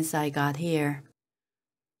vibe since I got here.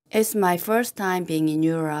 It's my first time being in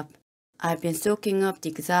Europe. I've been soaking up the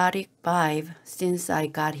exotic vibe since I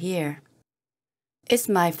got here. It's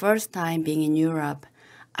my first time being in Europe.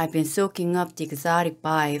 I've been soaking up the exotic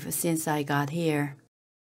vibe since I got here.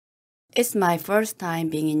 It's my first time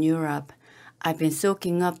being in Europe. I've been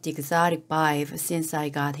soaking up the exotic vibe since I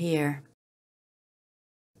got here.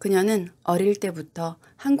 그녀는 어릴 때부터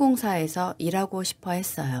항공사에서 일하고 싶어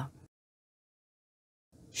했어요.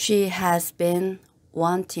 She has been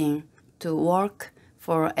wanting to work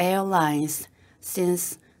for airlines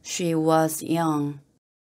since she was young.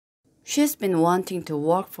 She's been wanting to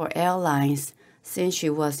work for airlines since she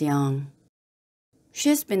was young.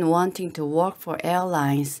 She's been wanting to work for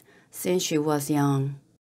airlines since she was young.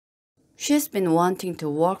 She's been wanting to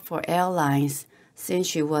work for airlines since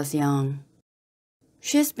she was young.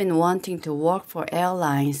 She's been wanting to work for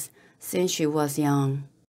airlines since she was young.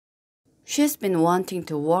 She's been wanting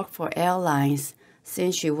to work for airlines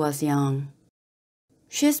since she was young.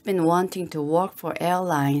 She's been wanting to work for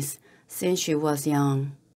airlines since she was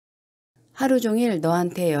young. 하루 종일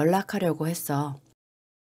너한테 연락하려고 했어.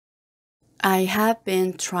 I have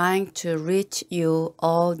been trying to reach you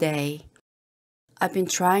all day. I've been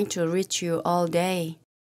trying to reach you all day.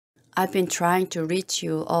 I've been trying to reach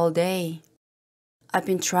you all day. I've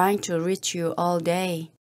been trying to reach you all day.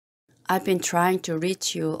 I've been trying to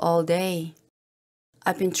reach you all day.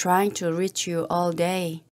 I've been trying to reach you all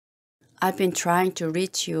day. I've been trying to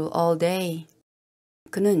reach you all day.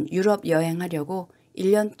 그는 유럽 여행하려고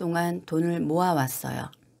 1년 동안 돈을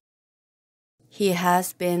모아왔어요. He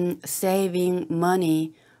has been saving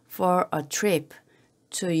money for a trip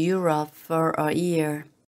to Europe for a year.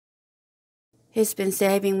 He's been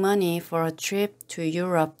saving money for a trip to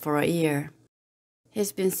Europe for a year.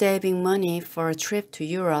 He's been saving money for a trip to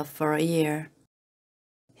Europe for a year.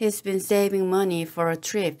 He's been saving money for a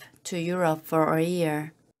trip to Europe for a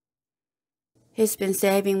year. He's been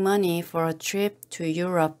saving money for a trip to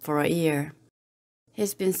Europe for a year.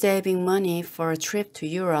 He's been saving money for a trip to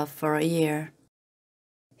Europe for a year.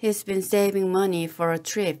 He's been saving money for a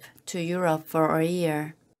trip to Europe for a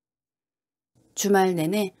year. 주말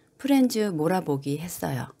내내 프렌즈 몰아보기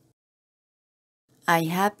했어요. I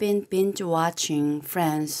have been binge watching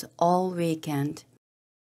Friends all weekend.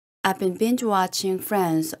 I've been binge watching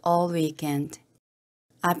Friends all weekend.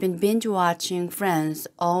 I've been binge watching Friends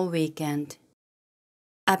all weekend.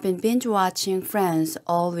 I've been binge watching Friends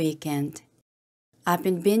all weekend. I've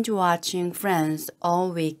been binge watching Friends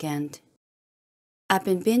all weekend. I've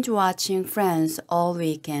been binge watching Friends all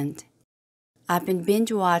weekend. I've been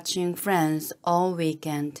binge watching Friends all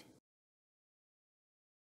weekend.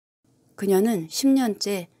 그녀는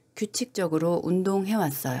 10년째 규칙적으로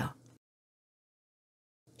운동해왔어요.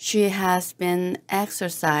 She has been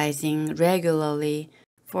exercising regularly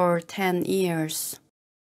for 10 years.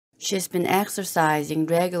 She's been exercising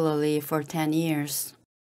regularly for 10 years.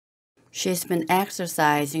 She's been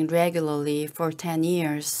exercising regularly for 10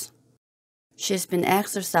 years. She's been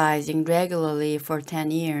exercising regularly for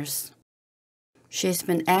 10 years. She's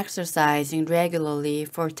been exercising regularly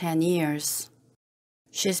for 10 years.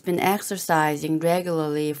 She's been exercising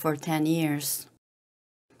regularly for 10 years.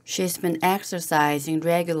 She's been exercising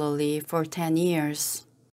regularly for 10 years.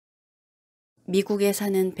 미국에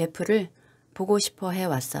사는 베프를 보고 싶어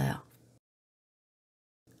해왔어요.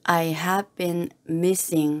 I have been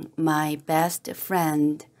missing my best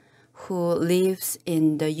friend who lives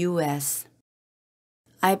in the U.S.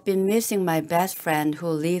 I've been missing my best friend who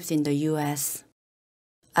lives in the U.S.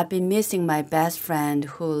 I've been missing my best friend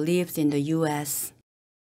who lives in the U.S.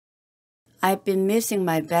 I've been missing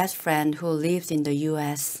my best friend who lives in the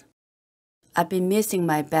U.S. I've been missing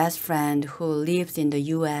my best friend who lives in the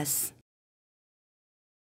U.S.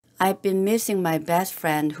 I've been missing my best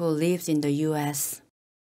friend who lives in the U.S.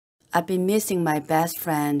 I've been missing my best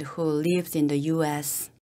friend who lives in the U.S.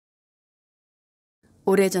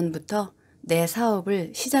 오래전부터 내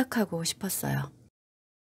사업을 시작하고 싶었어요.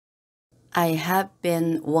 I have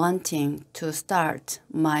been wanting to start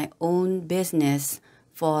my own business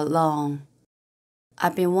for long.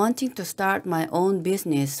 I've been wanting to start my own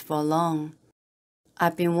business for long.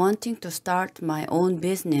 I've been wanting to start my own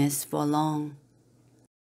business for long.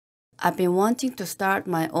 I've been wanting to start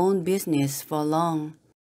my own business for long.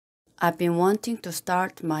 I've been wanting to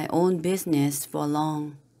start my own business for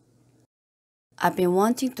long. I've been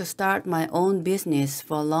wanting to start my own business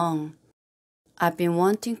for long. I've been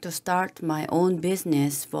wanting to start my own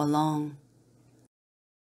business for long.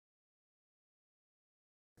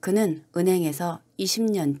 그는 은행에서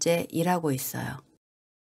 20년째 일하고 있어요.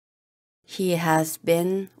 He has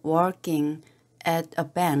been working at a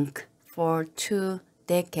bank for 2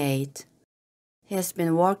 decades. He's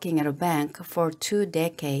been working at a bank for 2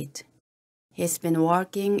 decades. He's been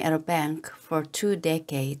working at a bank for 2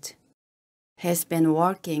 decades. He's been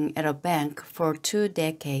working at a bank for 2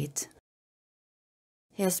 decades.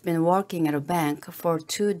 He's been working at a bank for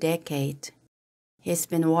 2 decades. He's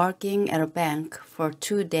been working at a bank for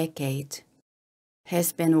 2 decades.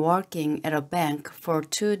 He's been working at a bank for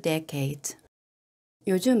 2 decades.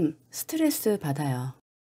 요즘 스트레스 받아요.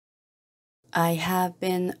 I have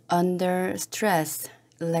been under stress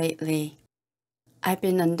lately. I've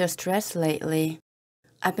been under stress lately.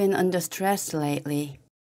 I've been under stress lately.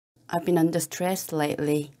 I've been under stress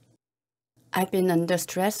lately. I've been under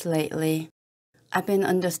stress lately. I've been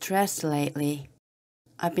under stress lately.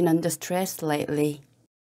 I've been under stress lately.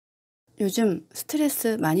 요즘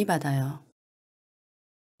스트레스 많이 받아요.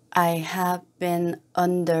 I have been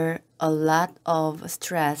under a lot of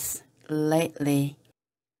stress lately.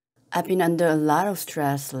 I've been under a lot of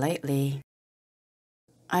stress lately.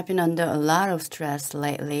 I've been under a lot of stress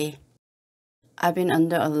lately. I've been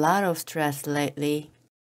under a lot of stress lately.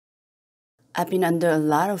 I've been under a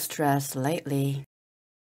lot of stress lately.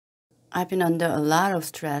 I've been under a lot of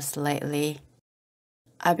stress lately.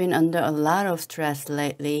 I've been under a lot of stress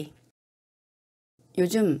lately.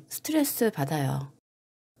 요즘 스트레스 받아요.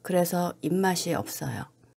 그래서 입맛이 없어요.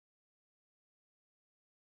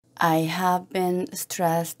 I have been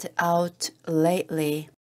stressed out lately.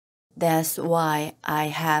 That's why I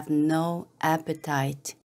have no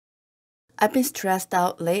appetite. I've been stressed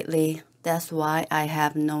out lately. That's why I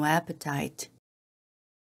have no appetite.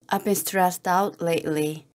 I've been stressed out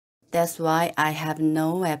lately. That's why I have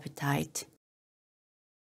no appetite.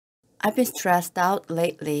 I've been stressed out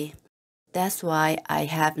lately. That's why I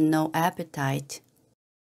have no appetite.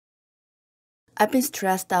 I've been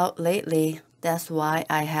stressed out lately. That's why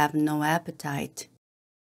I have no appetite.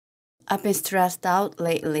 I've been stressed out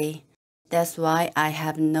lately. That's why I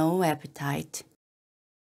have no appetite.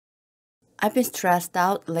 I've been stressed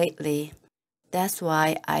out lately. That's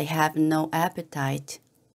why I have no appetite.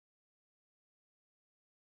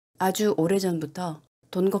 아주 오래전부터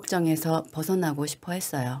돈 걱정에서 벗어나고 싶어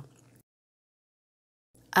했어요.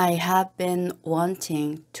 I have been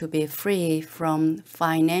wanting to be free from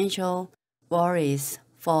financial worries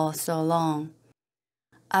for so long.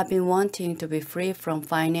 I've been wanting to be free from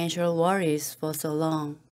financial worries for so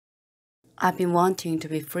long. I've been wanting to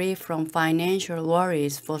be free from financial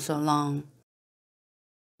worries for so long.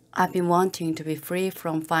 I've been wanting to be free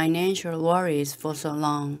from financial worries for so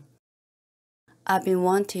long. I've been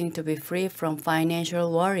wanting to be free from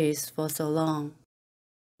financial worries for so long.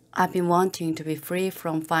 I've been wanting to be free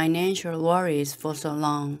from financial worries for so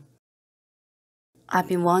long. I've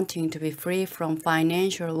been wanting to be free from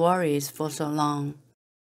financial worries for so long.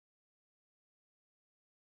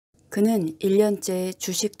 그는 1년째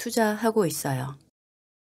주식 투자하고 있어요.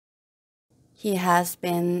 He has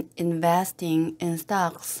been investing in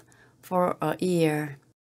stocks for a year.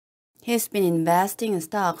 He's been investing in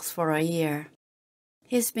stocks for a year.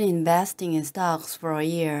 He's been investing in stocks for a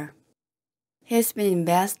year. He's been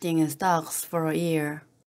investing in stocks for a year.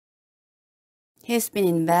 He's been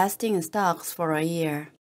investing in stocks for a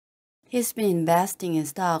year. He's been investing in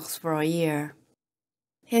stocks for a year.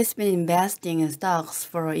 He's been investing in stocks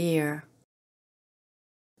for a year.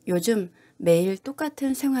 요즘 매일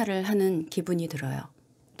똑같은 생활을 하는 기분이 들어요.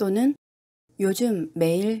 또는 요즘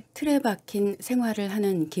매일 틀에 박힌 생활을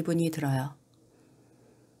하는 기분이 들어요.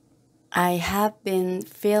 I have been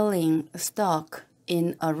feeling stuck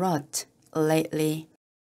in a rut lately.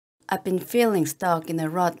 I've been feeling stuck in a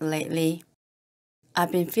rut lately.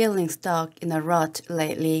 I've been feeling stuck in a rut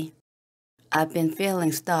lately. I've been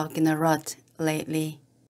feeling stuck in a rut lately.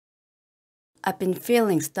 I've been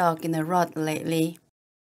feeling stuck in a rut lately.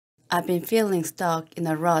 I've been feeling stuck in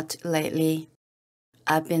a rut lately.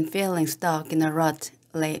 I've been feeling stuck in a rut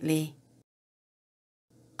lately.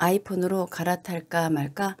 아이폰으로 갈아탈까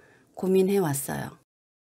말까 고민해 왔어요.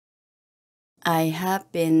 I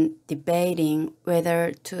have been debating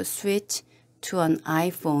whether to switch to an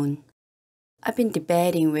iPhone. I've been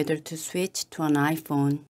debating whether to switch to an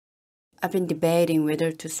iPhone. I've been debating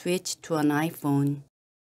whether to switch to an iPhone.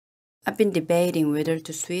 I've been debating whether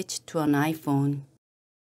to switch to an iPhone.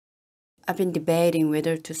 I've been debating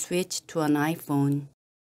whether to switch to an iPhone.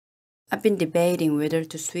 I've been debating whether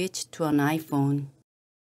to switch to an iPhone.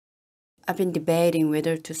 I've been debating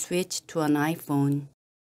whether to switch to an iPhone.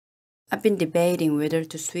 I've been debating whether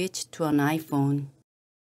to switch to an iPhone.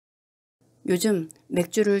 요즘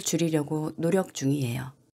맥주를 줄이려고 노력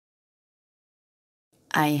중이에요.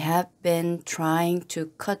 I have been trying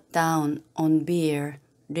to cut down on beer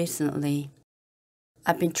recently.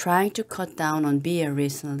 I've been trying to cut down on beer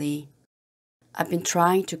recently. I've been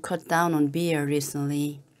trying to cut down on beer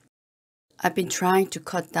recently. I've been trying to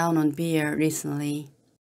cut down on beer recently.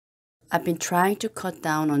 I've been trying to cut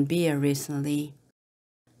down on beer recently.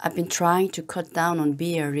 I've been trying to cut down on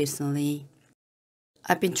beer recently.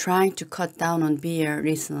 I've been trying to cut down on beer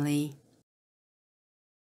recently.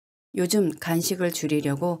 요즘 간식을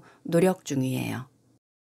줄이려고 노력 중이에요.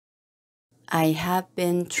 I have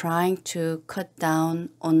been trying to cut down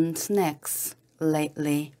on snacks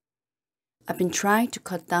lately. I've been trying to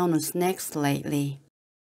cut down on snacks lately.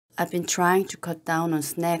 I've been trying to cut down on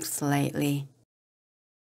snacks lately.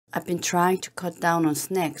 I've been trying to cut down on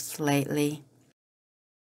snacks lately.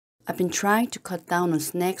 I've been trying to cut down on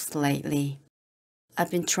snacks lately.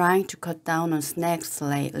 I've been trying to cut down on snacks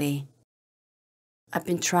lately. I've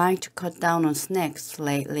been trying to cut down on snacks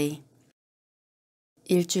lately.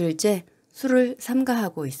 일주일째 술을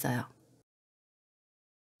삼가하고 있어요.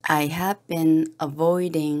 I have been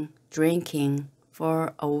avoiding drinking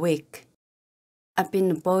for a week. I've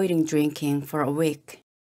been avoiding drinking for a week.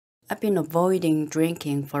 I've been avoiding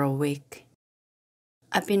drinking for a week.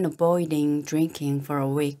 I've been avoiding drinking for a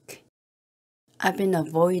week. I've been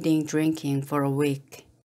avoiding drinking for a week.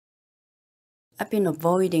 I've been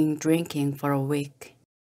avoiding drinking for a week.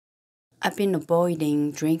 I've been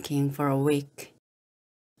avoiding drinking for a week.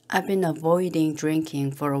 I've been avoiding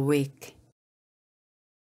drinking for a week.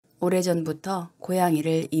 오래전부터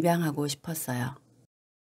고양이를 입양하고 싶었어요.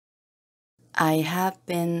 I have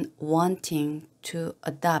been wanting to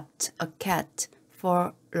adopt a cat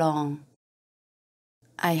for long.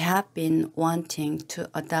 I have been wanting to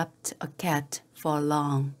adopt a cat for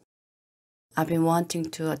long. I've been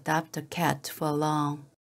wanting to adopt a cat for long.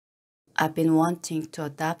 I've been wanting to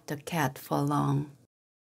adopt a cat for long.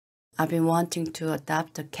 I've been wanting to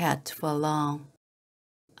adopt a cat for long.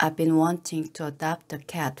 I've been wanting to adopt a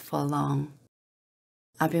cat for long.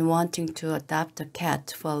 I've been wanting to adopt a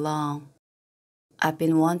cat for long. I've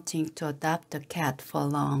been wanting to adopt a cat for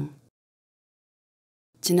long.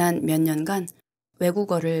 지난 몇 년간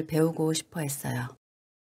외국어를 배우고 싶어 했어요.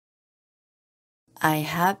 I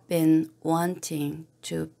have been wanting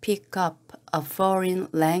to pick up a foreign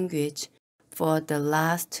language for the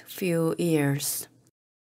last few years.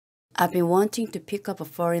 I've been wanting to pick up a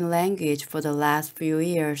foreign language for the last few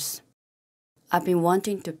years. I've been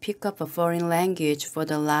wanting to pick up a foreign language for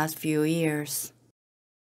the last few years.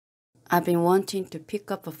 I've been wanting to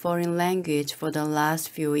pick up a foreign language for the last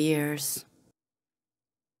few years.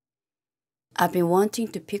 I've been wanting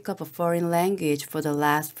to pick up a foreign language for the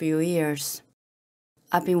last few years.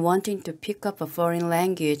 I've been wanting to pick up a foreign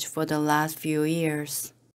language for the last few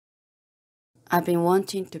years. I've been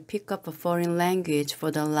wanting to pick up a foreign language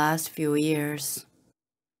for the last few years.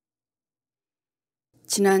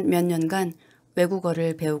 지난 몇 년간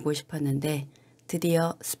외국어를 배우고 싶었는데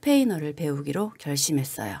드디어 스페인어를 배우기로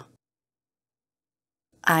결심했어요.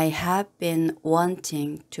 I have been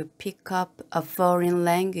wanting to pick up a foreign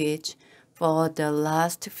language for the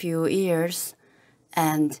last few years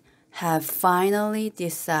and have finally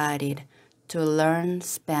decided to learn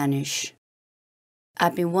Spanish.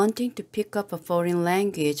 I've been wanting to pick up a foreign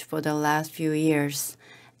language for the last few years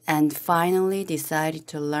and finally decided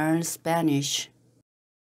to learn Spanish.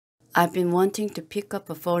 I've been wanting to pick up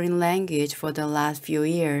a foreign language for the last few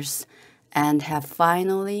years and have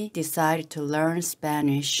finally decided to learn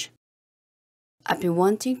Spanish. I've been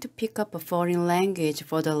wanting to pick up a foreign language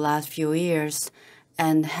for the last few years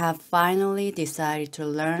and have finally decided to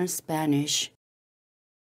learn Spanish.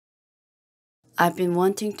 I've been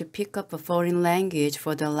wanting to pick up a foreign language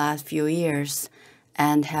for the last few years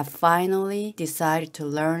and have finally decided to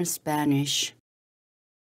learn Spanish.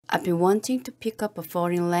 I've been wanting to pick up a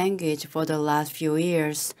foreign language for the last few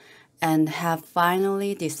years and have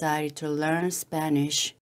finally decided to learn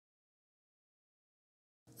Spanish.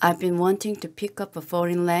 I've been wanting to pick up a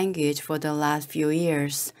foreign language for the last few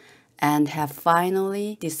years and have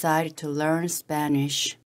finally decided to learn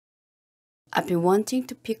Spanish. I've been wanting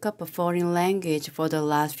to pick up a foreign language for the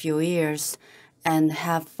last few years and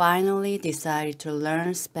have finally decided to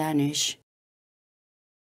learn Spanish.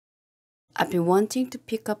 I've been wanting to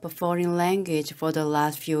pick up a foreign language for the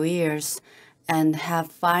last few years and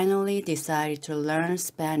have finally decided to learn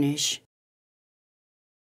Spanish.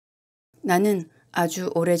 나는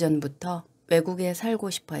아주 오래전부터 외국에 살고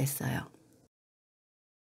싶어 했어요.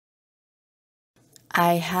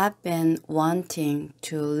 I have been wanting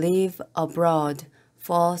to live abroad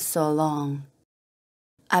for so long.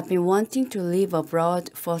 I've been wanting to live abroad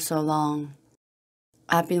for so long.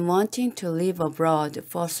 I've been wanting to live abroad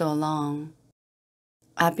for so long.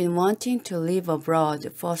 I've been wanting to live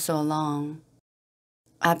abroad for so long.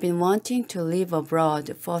 I've been wanting to live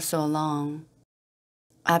abroad for so long.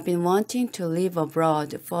 I've been wanting to live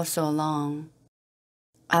abroad for so long.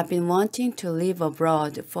 I've been wanting to live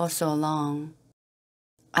abroad for so long.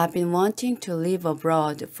 I've been wanting to live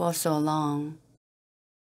abroad for so long.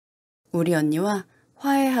 우리 언니와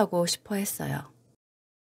화해하고 싶어 했어요.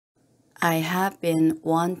 I have been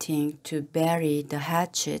wanting to bury the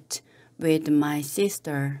hatchet with my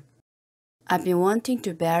sister. I've been wanting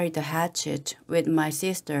to bury the hatchet with my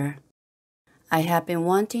sister. I have been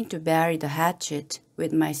wanting to bury the hatchet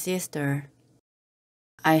with my sister.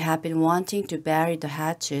 I have been wanting to bury the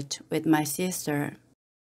hatchet with my sister.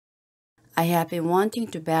 I have been wanting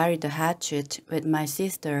to bury the hatchet with my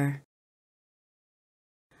sister.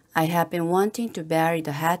 I have been wanting to bury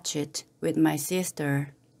the hatchet with my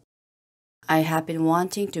sister. I have been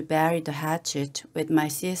wanting to bury the hatchet with my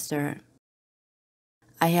sister.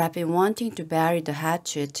 I have been wanting to bury the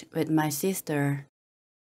hatchet with my sister.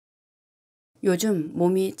 요즘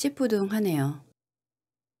몸이 찌뿌둥하네요.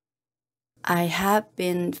 I have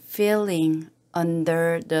been feeling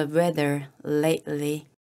under the weather lately.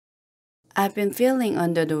 I've been feeling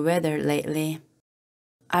under the weather lately.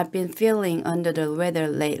 I've been feeling under the weather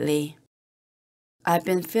lately. I've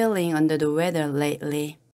been feeling under the weather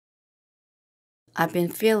lately. I've been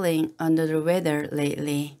feeling under the weather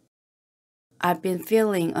lately. I've been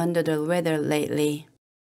feeling under the weather lately.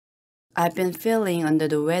 I've been feeling under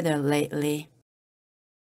the weather lately.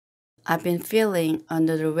 I've been feeling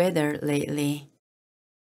under the weather lately.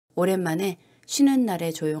 오랜만에 쉬는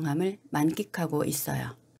날의 조용함을 만끽하고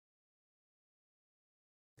있어요.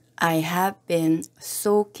 I have been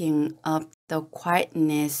soaking up the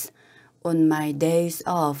quietness on my days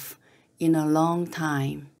off in a long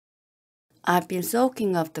time. I've been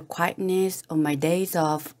soaking up the quietness on my days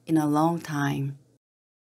off in a long time.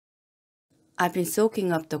 I've been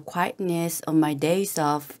soaking up the quietness on my days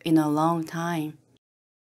off in a long time.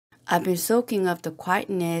 I've been soaking up the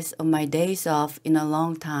quietness on my days off in a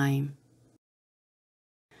long time.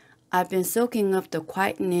 I've been soaking up the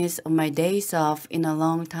quietness of my days off in a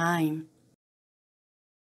long time.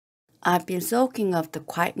 I've been soaking up the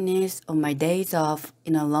quietness of my days off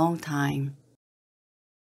in a long time.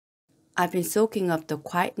 I've been soaking up the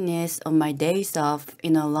quietness of my days off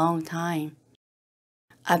in a long time.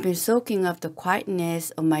 I've been soaking up the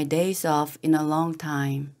quietness of my days off in a long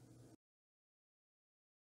time.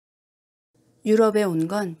 유럽에 온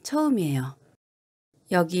건 처음이에요.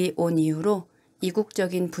 여기 온 이후로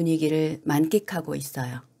이국적인 분위기를 만끽하고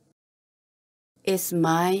있어요. It's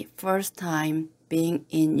my first time being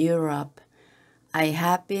in Europe. I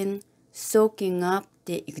have been soaking up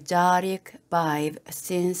the exotic vibe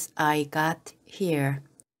since I got here.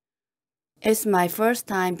 It's my first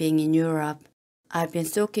time being in Europe. I've been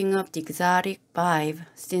soaking up the exotic vibe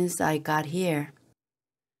since I got here.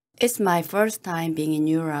 It's my first time being in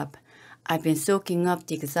Europe. I've been soaking up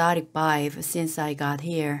the exotic vibe since I got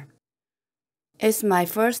here. It's my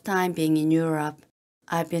first time being in Europe.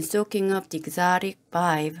 I've been soaking up the exotic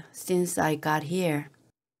vibe since I got here.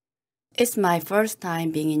 It's my first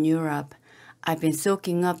time being in Europe. I've been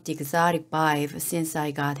soaking up the exotic vibe since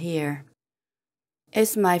I got here.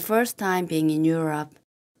 It's my first time being in Europe.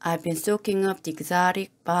 I've been soaking up the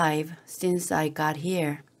exotic vibe since I got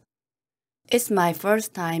here. It's my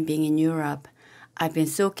first time being in Europe. I've been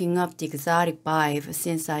soaking up the exotic vibe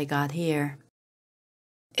since I got here.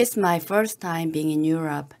 It's my first time being in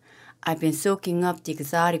Europe. I've been soaking up the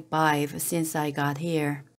exotic vibe since I got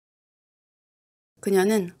here.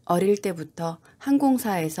 그녀는 어릴 때부터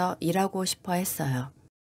항공사에서 일하고 싶어 했어요.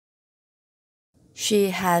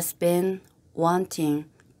 She has been wanting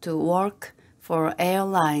to work for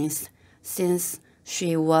airlines since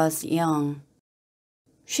she was young.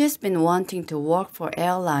 She's been wanting to work for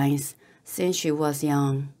airlines since she was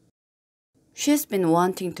young. She's been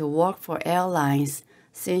wanting to work for airlines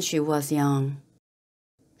since she was young.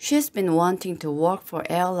 She's been wanting to work for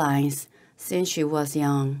airlines since she was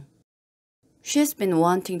young. She's been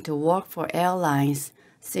wanting to work for airlines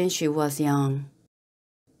since she was young.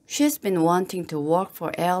 She's been wanting to work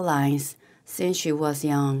for airlines since she was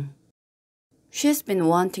young. She's been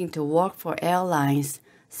wanting to work for airlines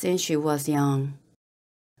since she was young.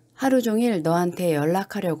 하루 종일 너한테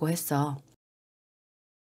연락하려고 했어.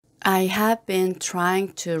 I have been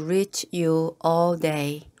trying to reach you all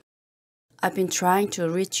day. I've been trying to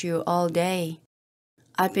reach you all day.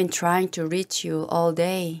 I've been trying to reach you all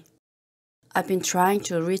day. I've been trying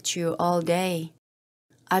to reach you all day.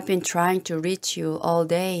 I've been trying to reach you all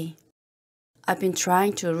day. I've been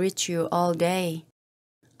trying to reach you all day.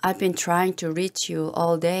 I've been trying to reach you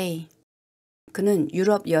all day. 그는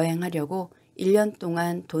유럽 여행하려고 1년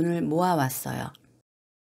동안 돈을 모아왔어요.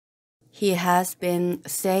 He has been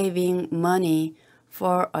saving money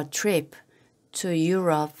for a trip to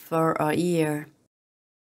Europe for a year.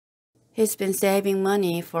 He's been saving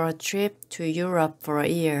money for a trip to Europe for a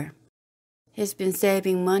year. He's been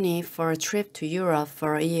saving money for a trip to Europe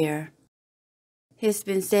for a year. He's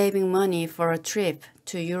been saving money for a trip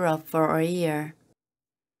to Europe for a year.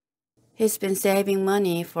 He's been saving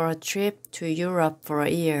money for a trip to Europe for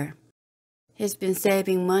a year. He's been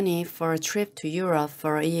saving money for a trip to Europe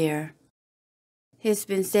for a year. He's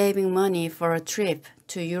been saving money for a trip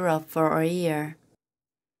to Europe for a year.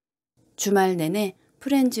 주말 내내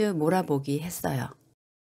프렌즈 몰아보기 했어요.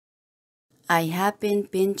 I have been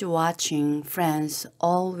binge watching Friends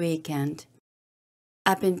all weekend.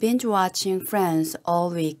 I've been binge watching Friends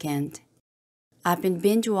all weekend. I've been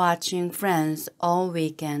binge watching Friends all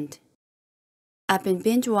weekend. I've been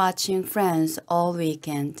binge watching Friends all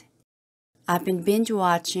weekend. I've been binge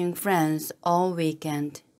watching Friends all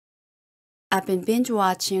weekend. I've been binge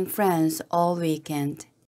watching Friends all weekend.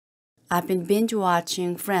 I've been binge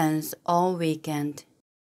watching Friends all weekend.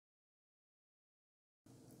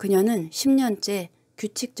 그녀는 10년째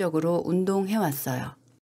규칙적으로 운동해왔어요.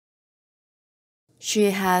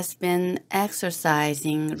 She has been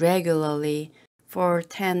exercising regularly for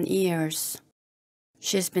 10 years.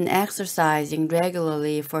 She's been exercising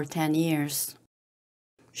regularly for 10 years.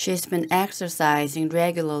 She's been exercising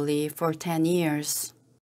regularly for 10 years.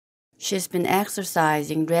 She's been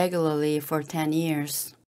exercising regularly for 10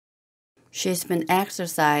 years. She's been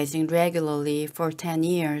exercising regularly for 10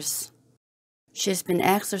 years. She's been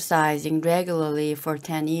exercising regularly for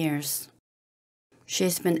 10 years.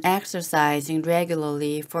 She's been exercising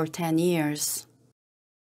regularly for 10 years.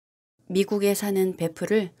 미국에 사는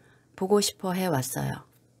베프를 보고 싶어 해왔어요.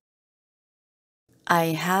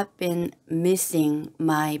 I have been missing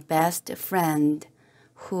my best friend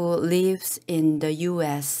who lives in the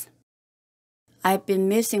U.S. I've been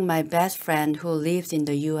missing my best friend who lives in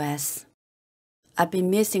the U.S. I've been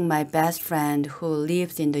missing my best friend who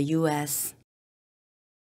lives in the U.S.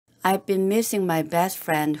 I've been missing my best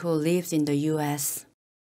friend who lives in the U.S.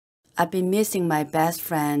 I've been missing my best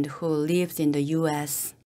friend who lives in the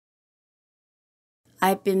U.S.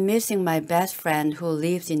 I've been missing my best friend who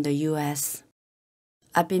lives in the U.S.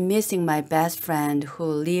 I've been missing my best friend who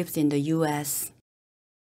lives in the U.S.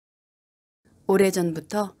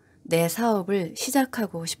 오래전부터 내 사업을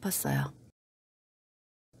시작하고 싶었어요.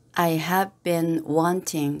 I have been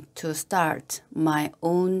wanting to start my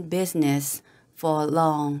own business for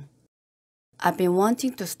long. I've been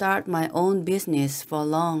wanting to start my own business for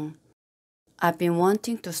long. I've been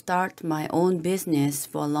wanting to start my own business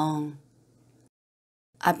for long.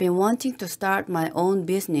 I've been wanting to start my own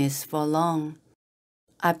business for long.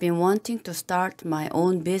 I've been wanting to start my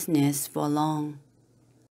own business for long.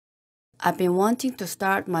 I've been wanting to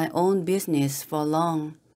start my own business for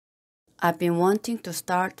long. I've been wanting to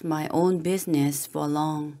start my own business for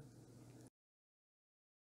long.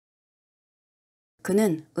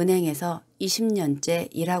 그는 은행에서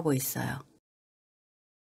 20년째 일하고 있어요.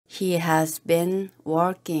 He has been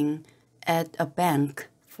working at a bank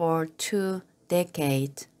for 2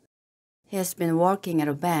 decades. He has been working at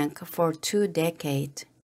a bank for 2 decades.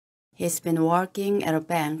 He's been working at a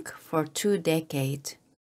bank for 2 decades.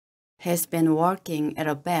 He's been working at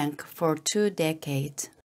a bank for 2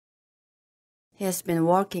 decades. He's been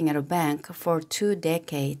working at a bank for 2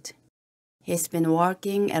 decades. He's been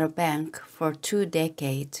working at a bank for 2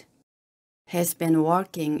 decades. He's been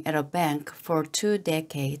working at a bank for 2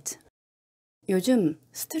 decades. 요즘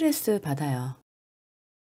스트레스 받아요.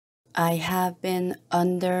 I have been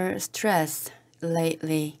under stress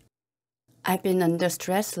lately. I've been under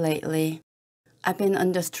stress lately. I've been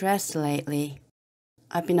under stress lately.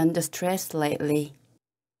 I've been under stress lately.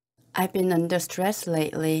 I've been under stress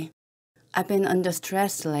lately. I've been under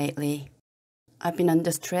stress lately. I've been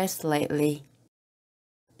under stress lately.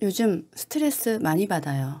 요즘 스트레스 많이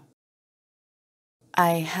받아요.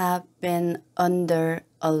 I have been under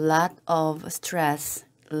a lot of stress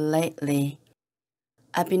lately.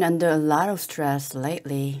 I've been under a lot of stress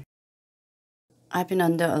lately. I've been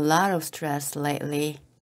under a lot of stress lately.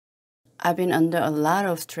 I've been under a lot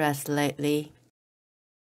of stress lately.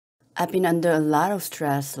 I've been under a lot of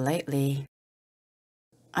stress lately.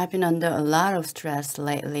 I've been under a lot of stress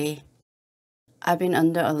lately. I've been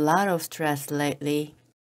under a lot of stress lately.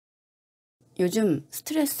 요즘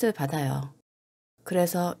스트레스 받아요.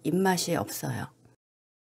 그래서 입맛이 없어요.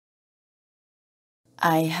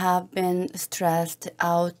 I have been stressed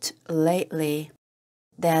out lately.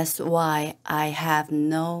 That's why I have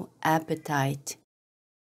no appetite.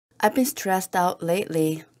 I've been stressed out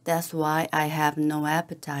lately. That's why I have no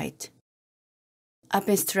appetite. I've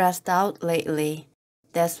been stressed out lately.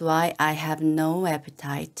 That's why I have no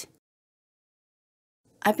appetite.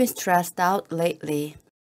 I've been stressed out lately.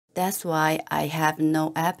 That's why I have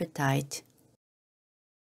no appetite.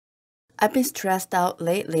 I've been stressed out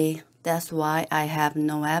lately. That's why I have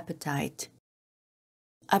no appetite.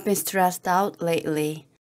 I've been stressed out lately.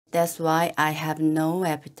 That's why I have no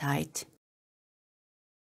appetite.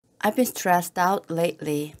 I've been stressed out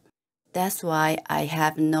lately. That's why I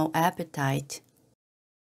have no appetite.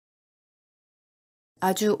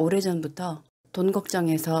 아주 오래전부터 돈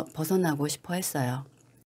걱정에서 벗어나고 싶어 했어요.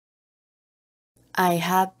 I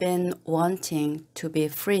have been wanting to be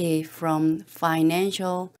free from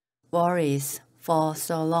financial worries for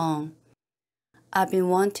so long. I've been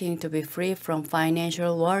wanting to be free from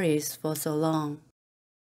financial worries for so long.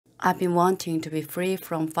 I've been wanting to be free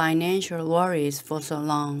from financial worries for so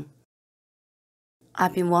long.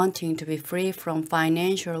 I've been wanting to be free from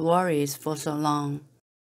financial worries for so long.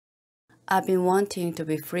 I've been wanting to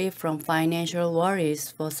be free from financial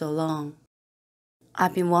worries for so long.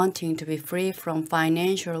 I've been wanting to be free from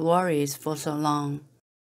financial worries for so long.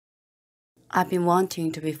 I've been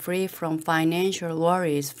wanting to be free from financial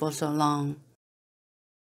worries for so long.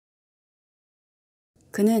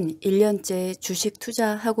 그는 1년째 주식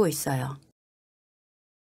투자하고 있어요.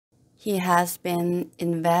 He has been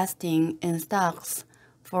investing in stocks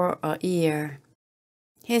for a year.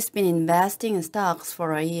 He's been investing in stocks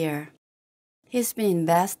for a year. He's been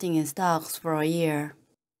investing in stocks for a year.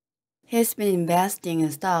 He's been investing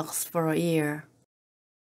in stocks for a year.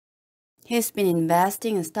 He's been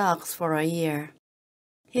investing in stocks for a year.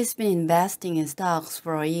 He's been investing in stocks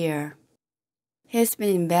for a year. He's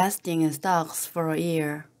been investing in stocks for a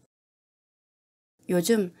year.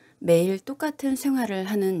 요즘 매일 똑같은 생활을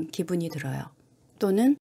하는 기분이 들어요.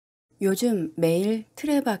 또는 요즘 매일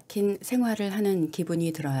틀에 박힌 생활을 하는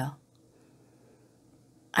기분이 들어요.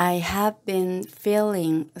 I have been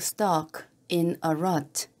feeling stuck in a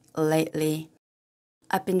rut lately.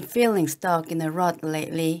 I've been feeling stuck in a rut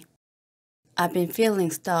lately. I've been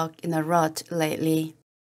feeling stuck in a rut lately.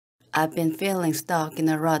 I've been feeling stuck in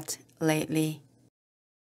a rut lately.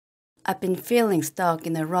 I've been feeling stuck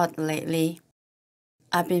in a rut lately.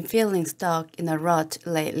 I've been feeling stuck in a rut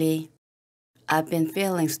lately. I've been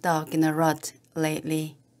feeling stuck in a rut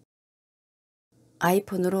lately.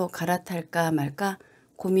 아이폰으로 갈아탈까 말까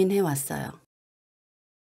고민해 왔어요.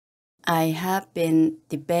 I have been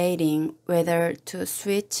debating whether to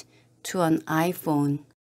switch to an iPhone.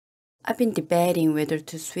 I've been debating whether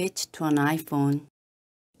to switch to an iPhone.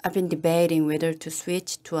 I've been debating whether to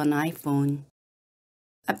switch to an iPhone.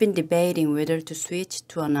 I've been debating whether to switch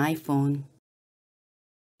to an iPhone.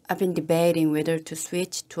 I've been debating whether to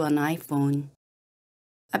switch to an iPhone.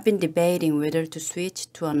 I've been debating whether to switch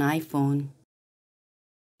to an iPhone.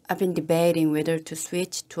 I've been debating whether to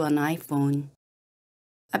switch to an iPhone.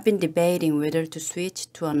 I've been debating whether to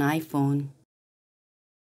switch to an iPhone.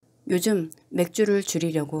 요즘 맥주를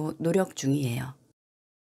줄이려고 노력 중이에요.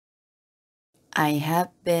 I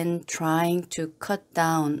have been trying to cut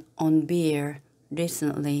down on beer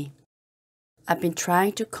recently. I've been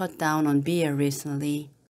trying to cut down on beer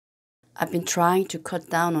recently. I've been trying to cut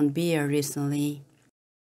down on beer recently.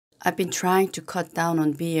 I've been trying to cut down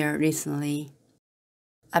on beer recently.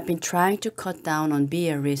 I've been trying to cut down on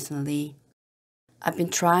beer recently. I've been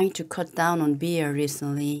trying to cut down on beer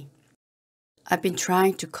recently. I've been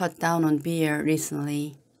trying to cut down on beer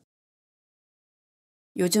recently.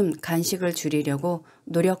 요즘 간식을 줄이려고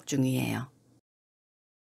노력 중이에요.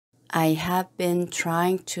 I have been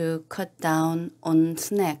trying to cut down on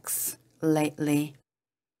snacks lately.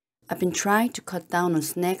 I've been trying to cut down on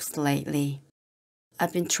snacks lately.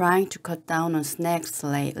 I've been trying to cut down on snacks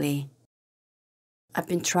lately. I've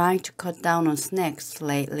been trying to cut down on snacks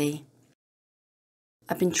lately.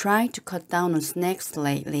 I've been trying to cut down on snacks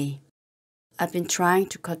lately. I've been trying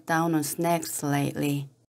to cut down on snacks lately.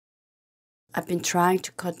 I've been trying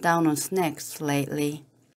to cut down on snacks lately.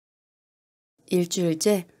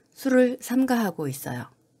 일주일째 술을 삼가하고 있어요.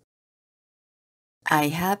 I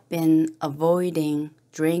have been avoiding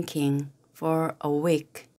drinking for a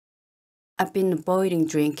week. I've been avoiding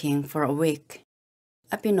drinking for a week.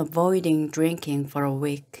 I've been avoiding drinking for a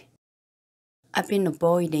week. I've been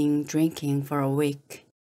avoiding drinking for a week.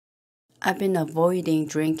 I've been avoiding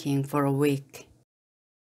drinking for a week.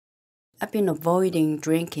 I've been avoiding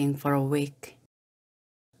drinking for a week.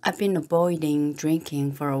 I've been avoiding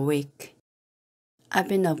drinking for a week. I've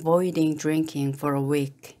been avoiding drinking for a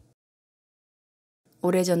week.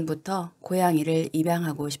 오래전부터 고양이를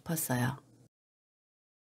입양하고 싶었어요.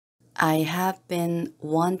 I have been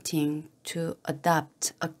wanting to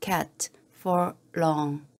adopt a cat for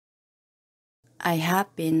long. I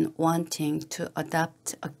have been wanting to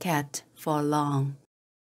adopt a cat for long.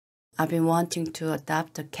 I've been wanting to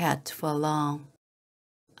adopt a cat for long.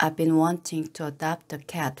 I've been wanting to adopt a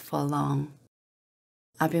cat for long.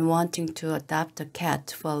 I've been wanting to adopt a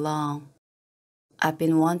cat for long. I've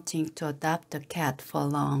been wanting to adopt a cat for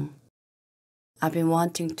long. I've been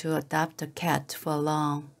wanting to adopt a cat for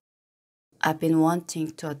long. I've been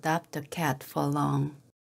wanting to adopt a cat for long.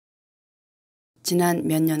 지난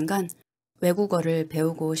몇 년간 외국어를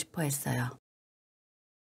배우고 싶어 했어요.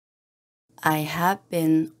 I have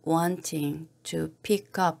been wanting to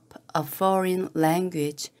pick up a foreign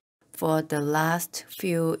language for the last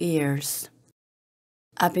few years.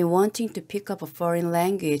 I've been wanting to pick up a foreign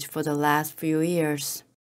language for the last few years.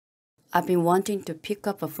 I've been wanting to pick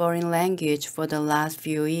up a foreign language for the last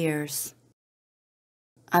few years.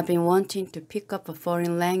 I've been wanting to pick up a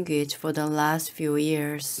foreign language for the last few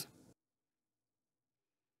years.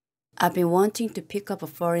 I've been wanting to pick up a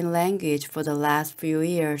foreign language for the last few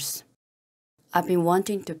years. I've been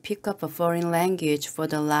wanting to pick up a foreign language for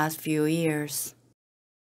the last few years.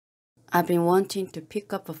 I've been wanting to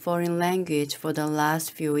pick up a foreign language for the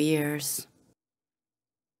last few years.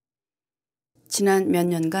 지난 몇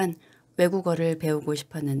년간 외국어를 배우고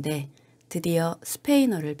싶었는데 드디어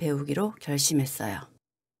스페인어를 배우기로 결심했어요.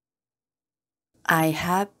 I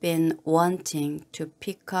have been wanting to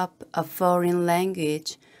pick up a foreign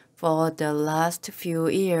language for the last few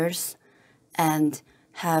years and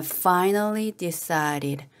have finally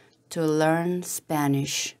decided to learn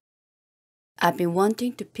Spanish. I've been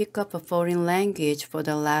wanting to pick up a foreign language for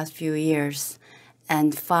the last few years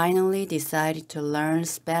and finally decided to learn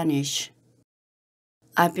Spanish.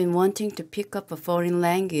 I've been wanting to pick up a foreign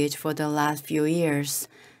language for the last few years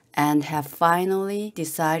and have finally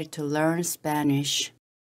decided to learn Spanish.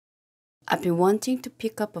 I've been wanting to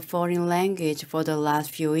pick up a foreign language for the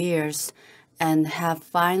last few years and have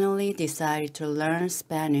finally decided to learn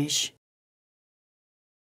Spanish.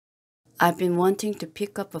 I've been wanting to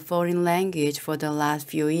pick up a foreign language for the last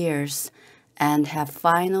few years and have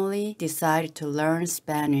finally decided to learn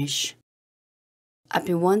Spanish. I've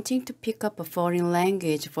been wanting to pick up a foreign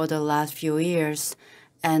language for the last few years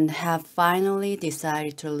and have finally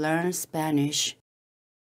decided to learn Spanish.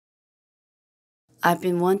 I've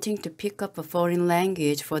been wanting to pick up a foreign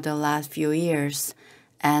language for the last few years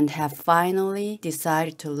and have finally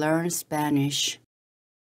decided to learn Spanish.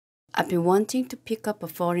 I've been wanting to pick up a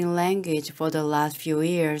foreign language for the last few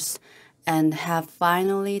years and have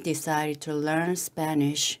finally decided to learn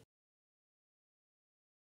Spanish.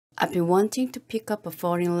 I've been wanting to pick up a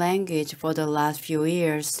foreign language for the last few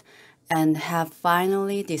years and have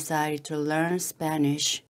finally decided to learn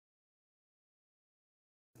Spanish.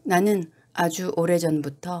 나는 아주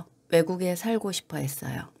오래전부터 외국에 살고 싶어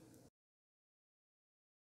했어요.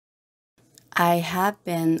 I have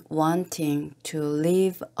been wanting to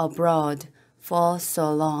live abroad for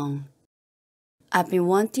so long. I've been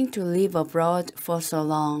wanting to live abroad for so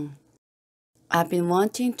long. I've been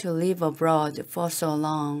wanting to live abroad for so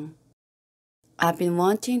long. I've been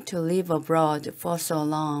wanting to live abroad for so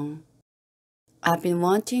long. I've been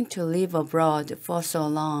wanting to live abroad for so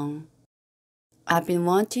long. I've been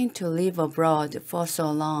wanting to live abroad for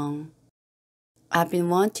so long. I've been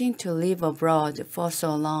wanting to live abroad for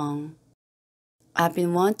so long. I've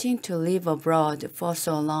been wanting to live abroad for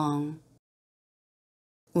so long.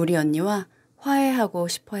 우리 언니와 화해하고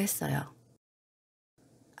싶어 했어요.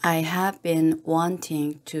 I have been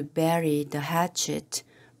wanting to bury the hatchet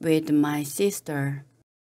with my sister.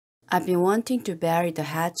 I've been wanting to bury the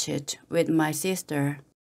hatchet with my sister.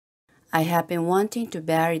 I have been wanting to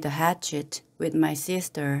bury the hatchet with my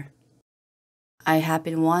sister. I have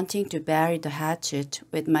been wanting to bury the hatchet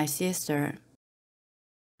with my sister.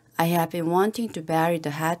 I have been wanting to bury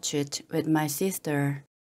the hatchet with my sister.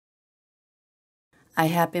 I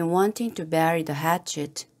have been wanting to bury the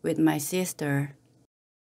hatchet with my sister.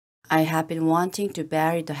 I have been wanting to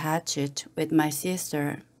bury the hatchet with my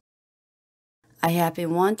sister. I have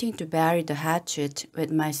been wanting to bury the hatchet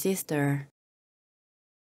with my sister.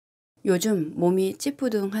 요즘 몸이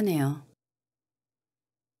찌뿌둥하네요.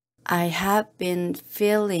 I have been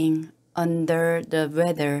feeling under the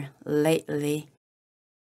weather lately.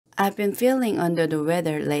 I've been feeling under the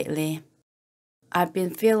weather lately. I've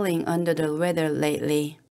been feeling under the weather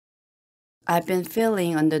lately. I've been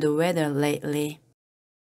feeling under the weather lately.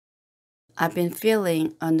 I've been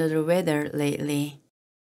feeling under the weather lately.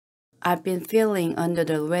 I've been feeling under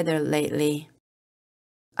the weather lately.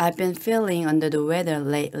 I've been feeling under the weather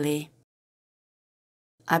lately.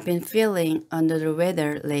 I've been feeling under the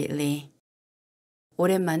weather lately.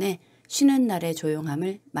 오랜만에 쉬는 날의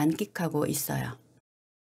조용함을 만끽하고 있어요.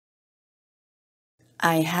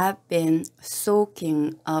 I have been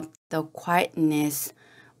soaking up the quietness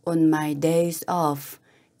on my days off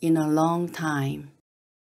in a long time.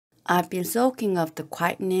 I've been soaking up the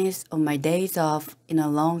quietness on my days off in a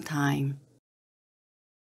long time.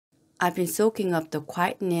 I've been soaking up the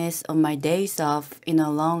quietness on my days off in a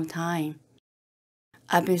long time.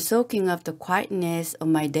 I've been soaking up the quietness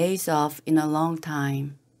on my days off in a long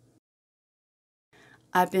time.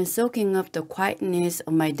 I've been soaking up the quietness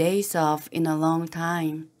of my days off in a long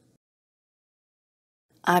time.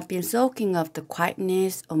 I've been soaking up the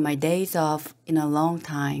quietness of my days off in a long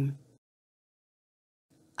time.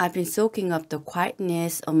 I've been soaking up the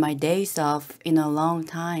quietness of my days off in a long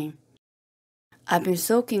time. I've been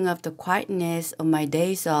soaking up the quietness of my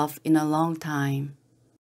days off in a long time.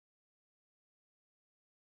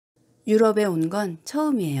 유럽에 온 건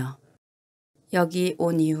처음이에요. 여기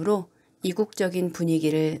온 이후로 이국적인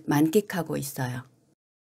분위기를 만끽하고 있어요.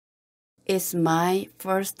 It's my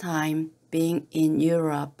first time being in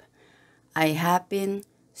Europe. I have been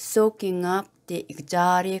soaking up the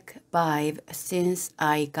exotic vibe since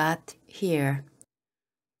I got here.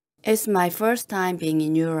 It's my first time being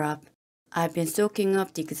in Europe. I've been soaking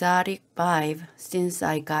up the exotic vibe since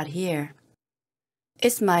I got here.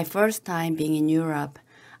 It's my first time being in Europe.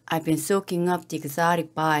 I've been soaking up the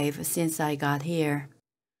exotic vibe since I got here.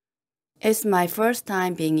 It's my first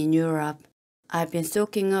time being in Europe. I've been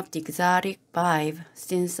soaking up the exotic vibe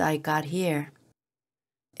since I got here.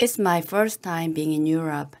 It's my first time being in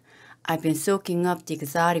Europe. I've been soaking up the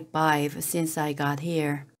exotic vibe since I got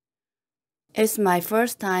here. It's my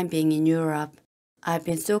first time being in Europe. I've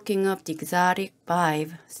been soaking up the exotic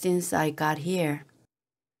vibe since I got here.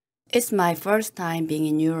 It's my first time being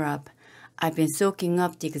in Europe. I've been soaking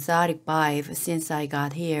up the exotic vibe since I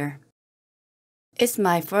got here. It's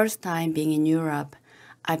my first time being in Europe.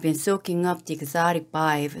 I've been soaking up the exotic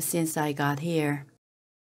vibe since I got here.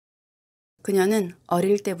 그녀는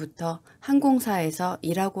어릴 때부터 항공사에서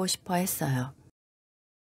일하고 싶어 했어요.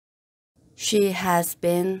 She has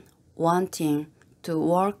been wanting to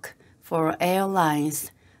work for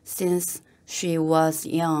airlines since she was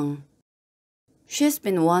young. She's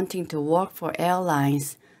been wanting to work for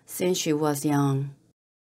airlines since she was young.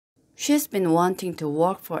 She's been wanting to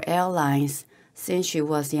work for airlines since she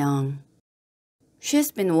was young.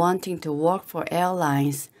 She's been wanting to work for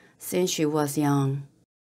airlines since she was young.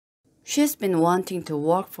 She's been wanting to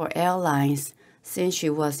work for airlines since she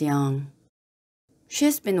was young.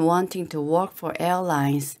 She's been wanting to work for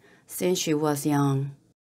airlines since she was young.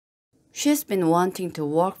 She's been wanting to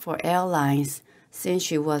work for airlines since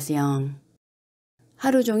she was young.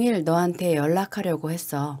 하루 종일 너한테 연락하려고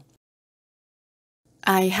했어.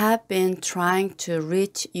 I have been trying to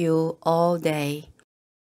reach you all day.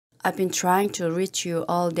 I've been trying to reach you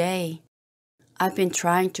all day. I've been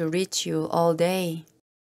trying to reach you all day.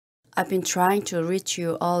 I've been trying to reach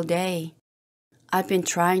you all day. I've been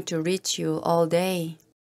trying to reach you all day.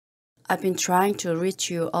 I've been trying to reach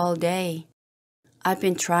you all day. I've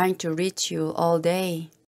been trying to reach you all day.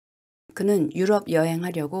 그는 유럽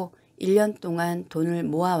여행하려고 1년 동안 돈을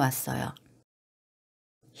모아왔어요.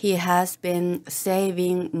 He has been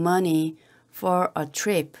saving money for a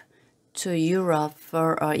trip to Europe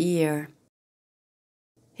for a year.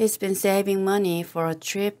 He's been saving money for a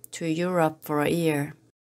trip to Europe for a year.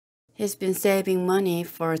 He's been saving money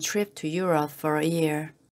for a trip to Europe for a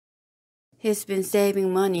year. He's been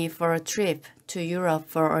saving money for a trip to Europe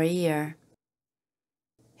for a year.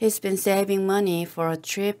 He's been saving money for a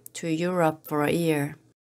trip to Europe for a year.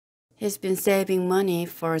 He's been saving money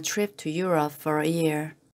for a trip to Europe for a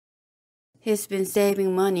year. He's been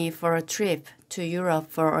saving money for a trip to Europe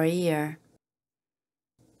for a year.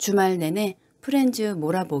 주말 내내 프렌즈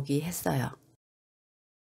몰아보기 했어요.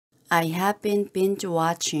 I have been binge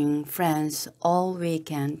watching Friends all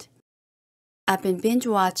weekend. I've been binge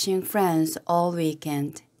watching Friends all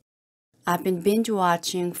weekend. I've been binge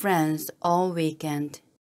watching Friends all weekend.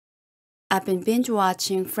 I've been binge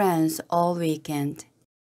watching Friends all weekend.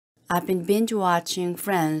 I've been binge watching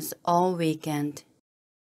Friends all weekend.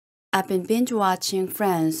 I've been binge watching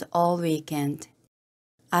Friends all weekend.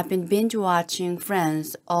 I've been binge watching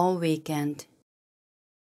Friends all weekend.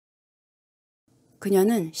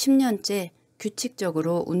 그녀는 10년째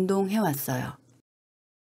규칙적으로 운동해왔어요.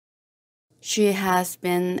 She has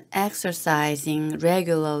been exercising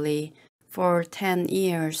regularly for 10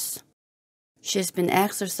 years. She's been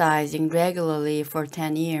exercising regularly for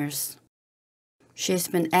 10 years. She's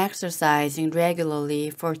been exercising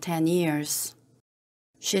regularly for 10 years.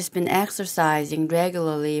 She's been exercising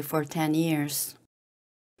regularly for 10 years.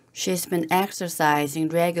 She's been exercising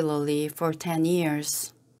regularly for 10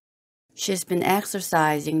 years. She's been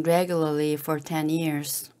exercising regularly for 10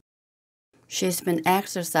 years. She's been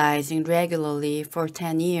exercising regularly for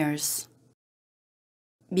 10 years.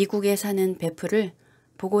 미국에 사는 베프를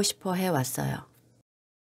보고 싶어 해왔어요.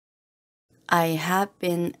 I have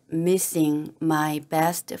been missing my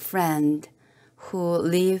best friend who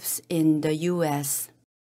lives in the U.S.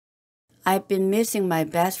 I've been missing my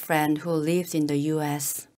best friend who lives in the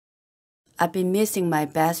U.S. I've been missing my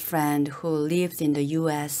best friend who lives in the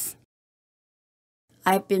U.S.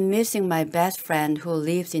 I've been missing my best friend who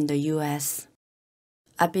lives in the U.S.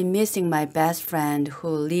 I've been missing my best friend who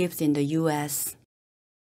lives in the US.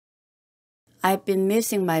 I've been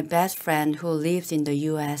missing my best friend who lives in the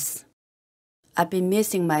US. I've been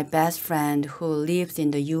missing my best friend who lives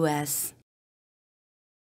in the US.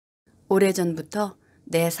 오래전부터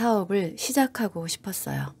내 사업을 시작하고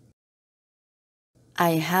싶었어요.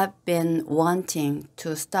 I have been wanting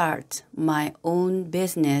to start my own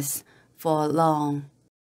business for long.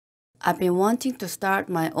 I've been wanting to start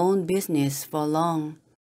my own business for long.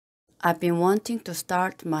 I've been wanting to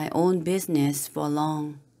start my own business for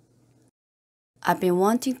long. I've been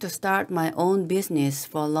wanting to start my own business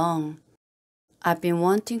for long. I've been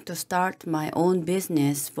wanting to start my own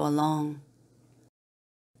business for long.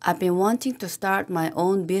 I've been wanting to start my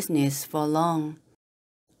own business for long.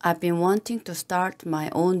 I've been wanting to start my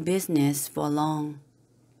own business for long.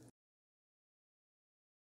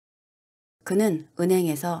 그는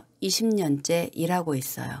은행에서 20년째 일하고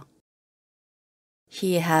있어요.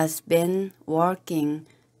 He has been working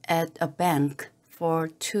at a bank for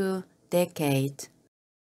 2 decades.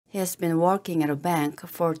 He has been working at a bank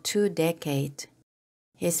for 2 decades.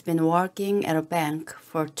 He's been working at a bank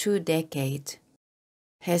for 2 decades.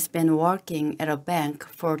 He's been working at a bank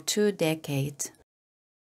for 2 decades.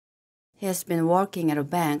 He's been working at a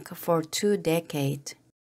bank for 2 decades.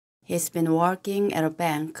 He's been working at a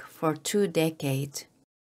bank for 2 decades.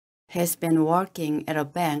 He's been working at a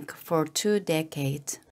bank for 2 decades.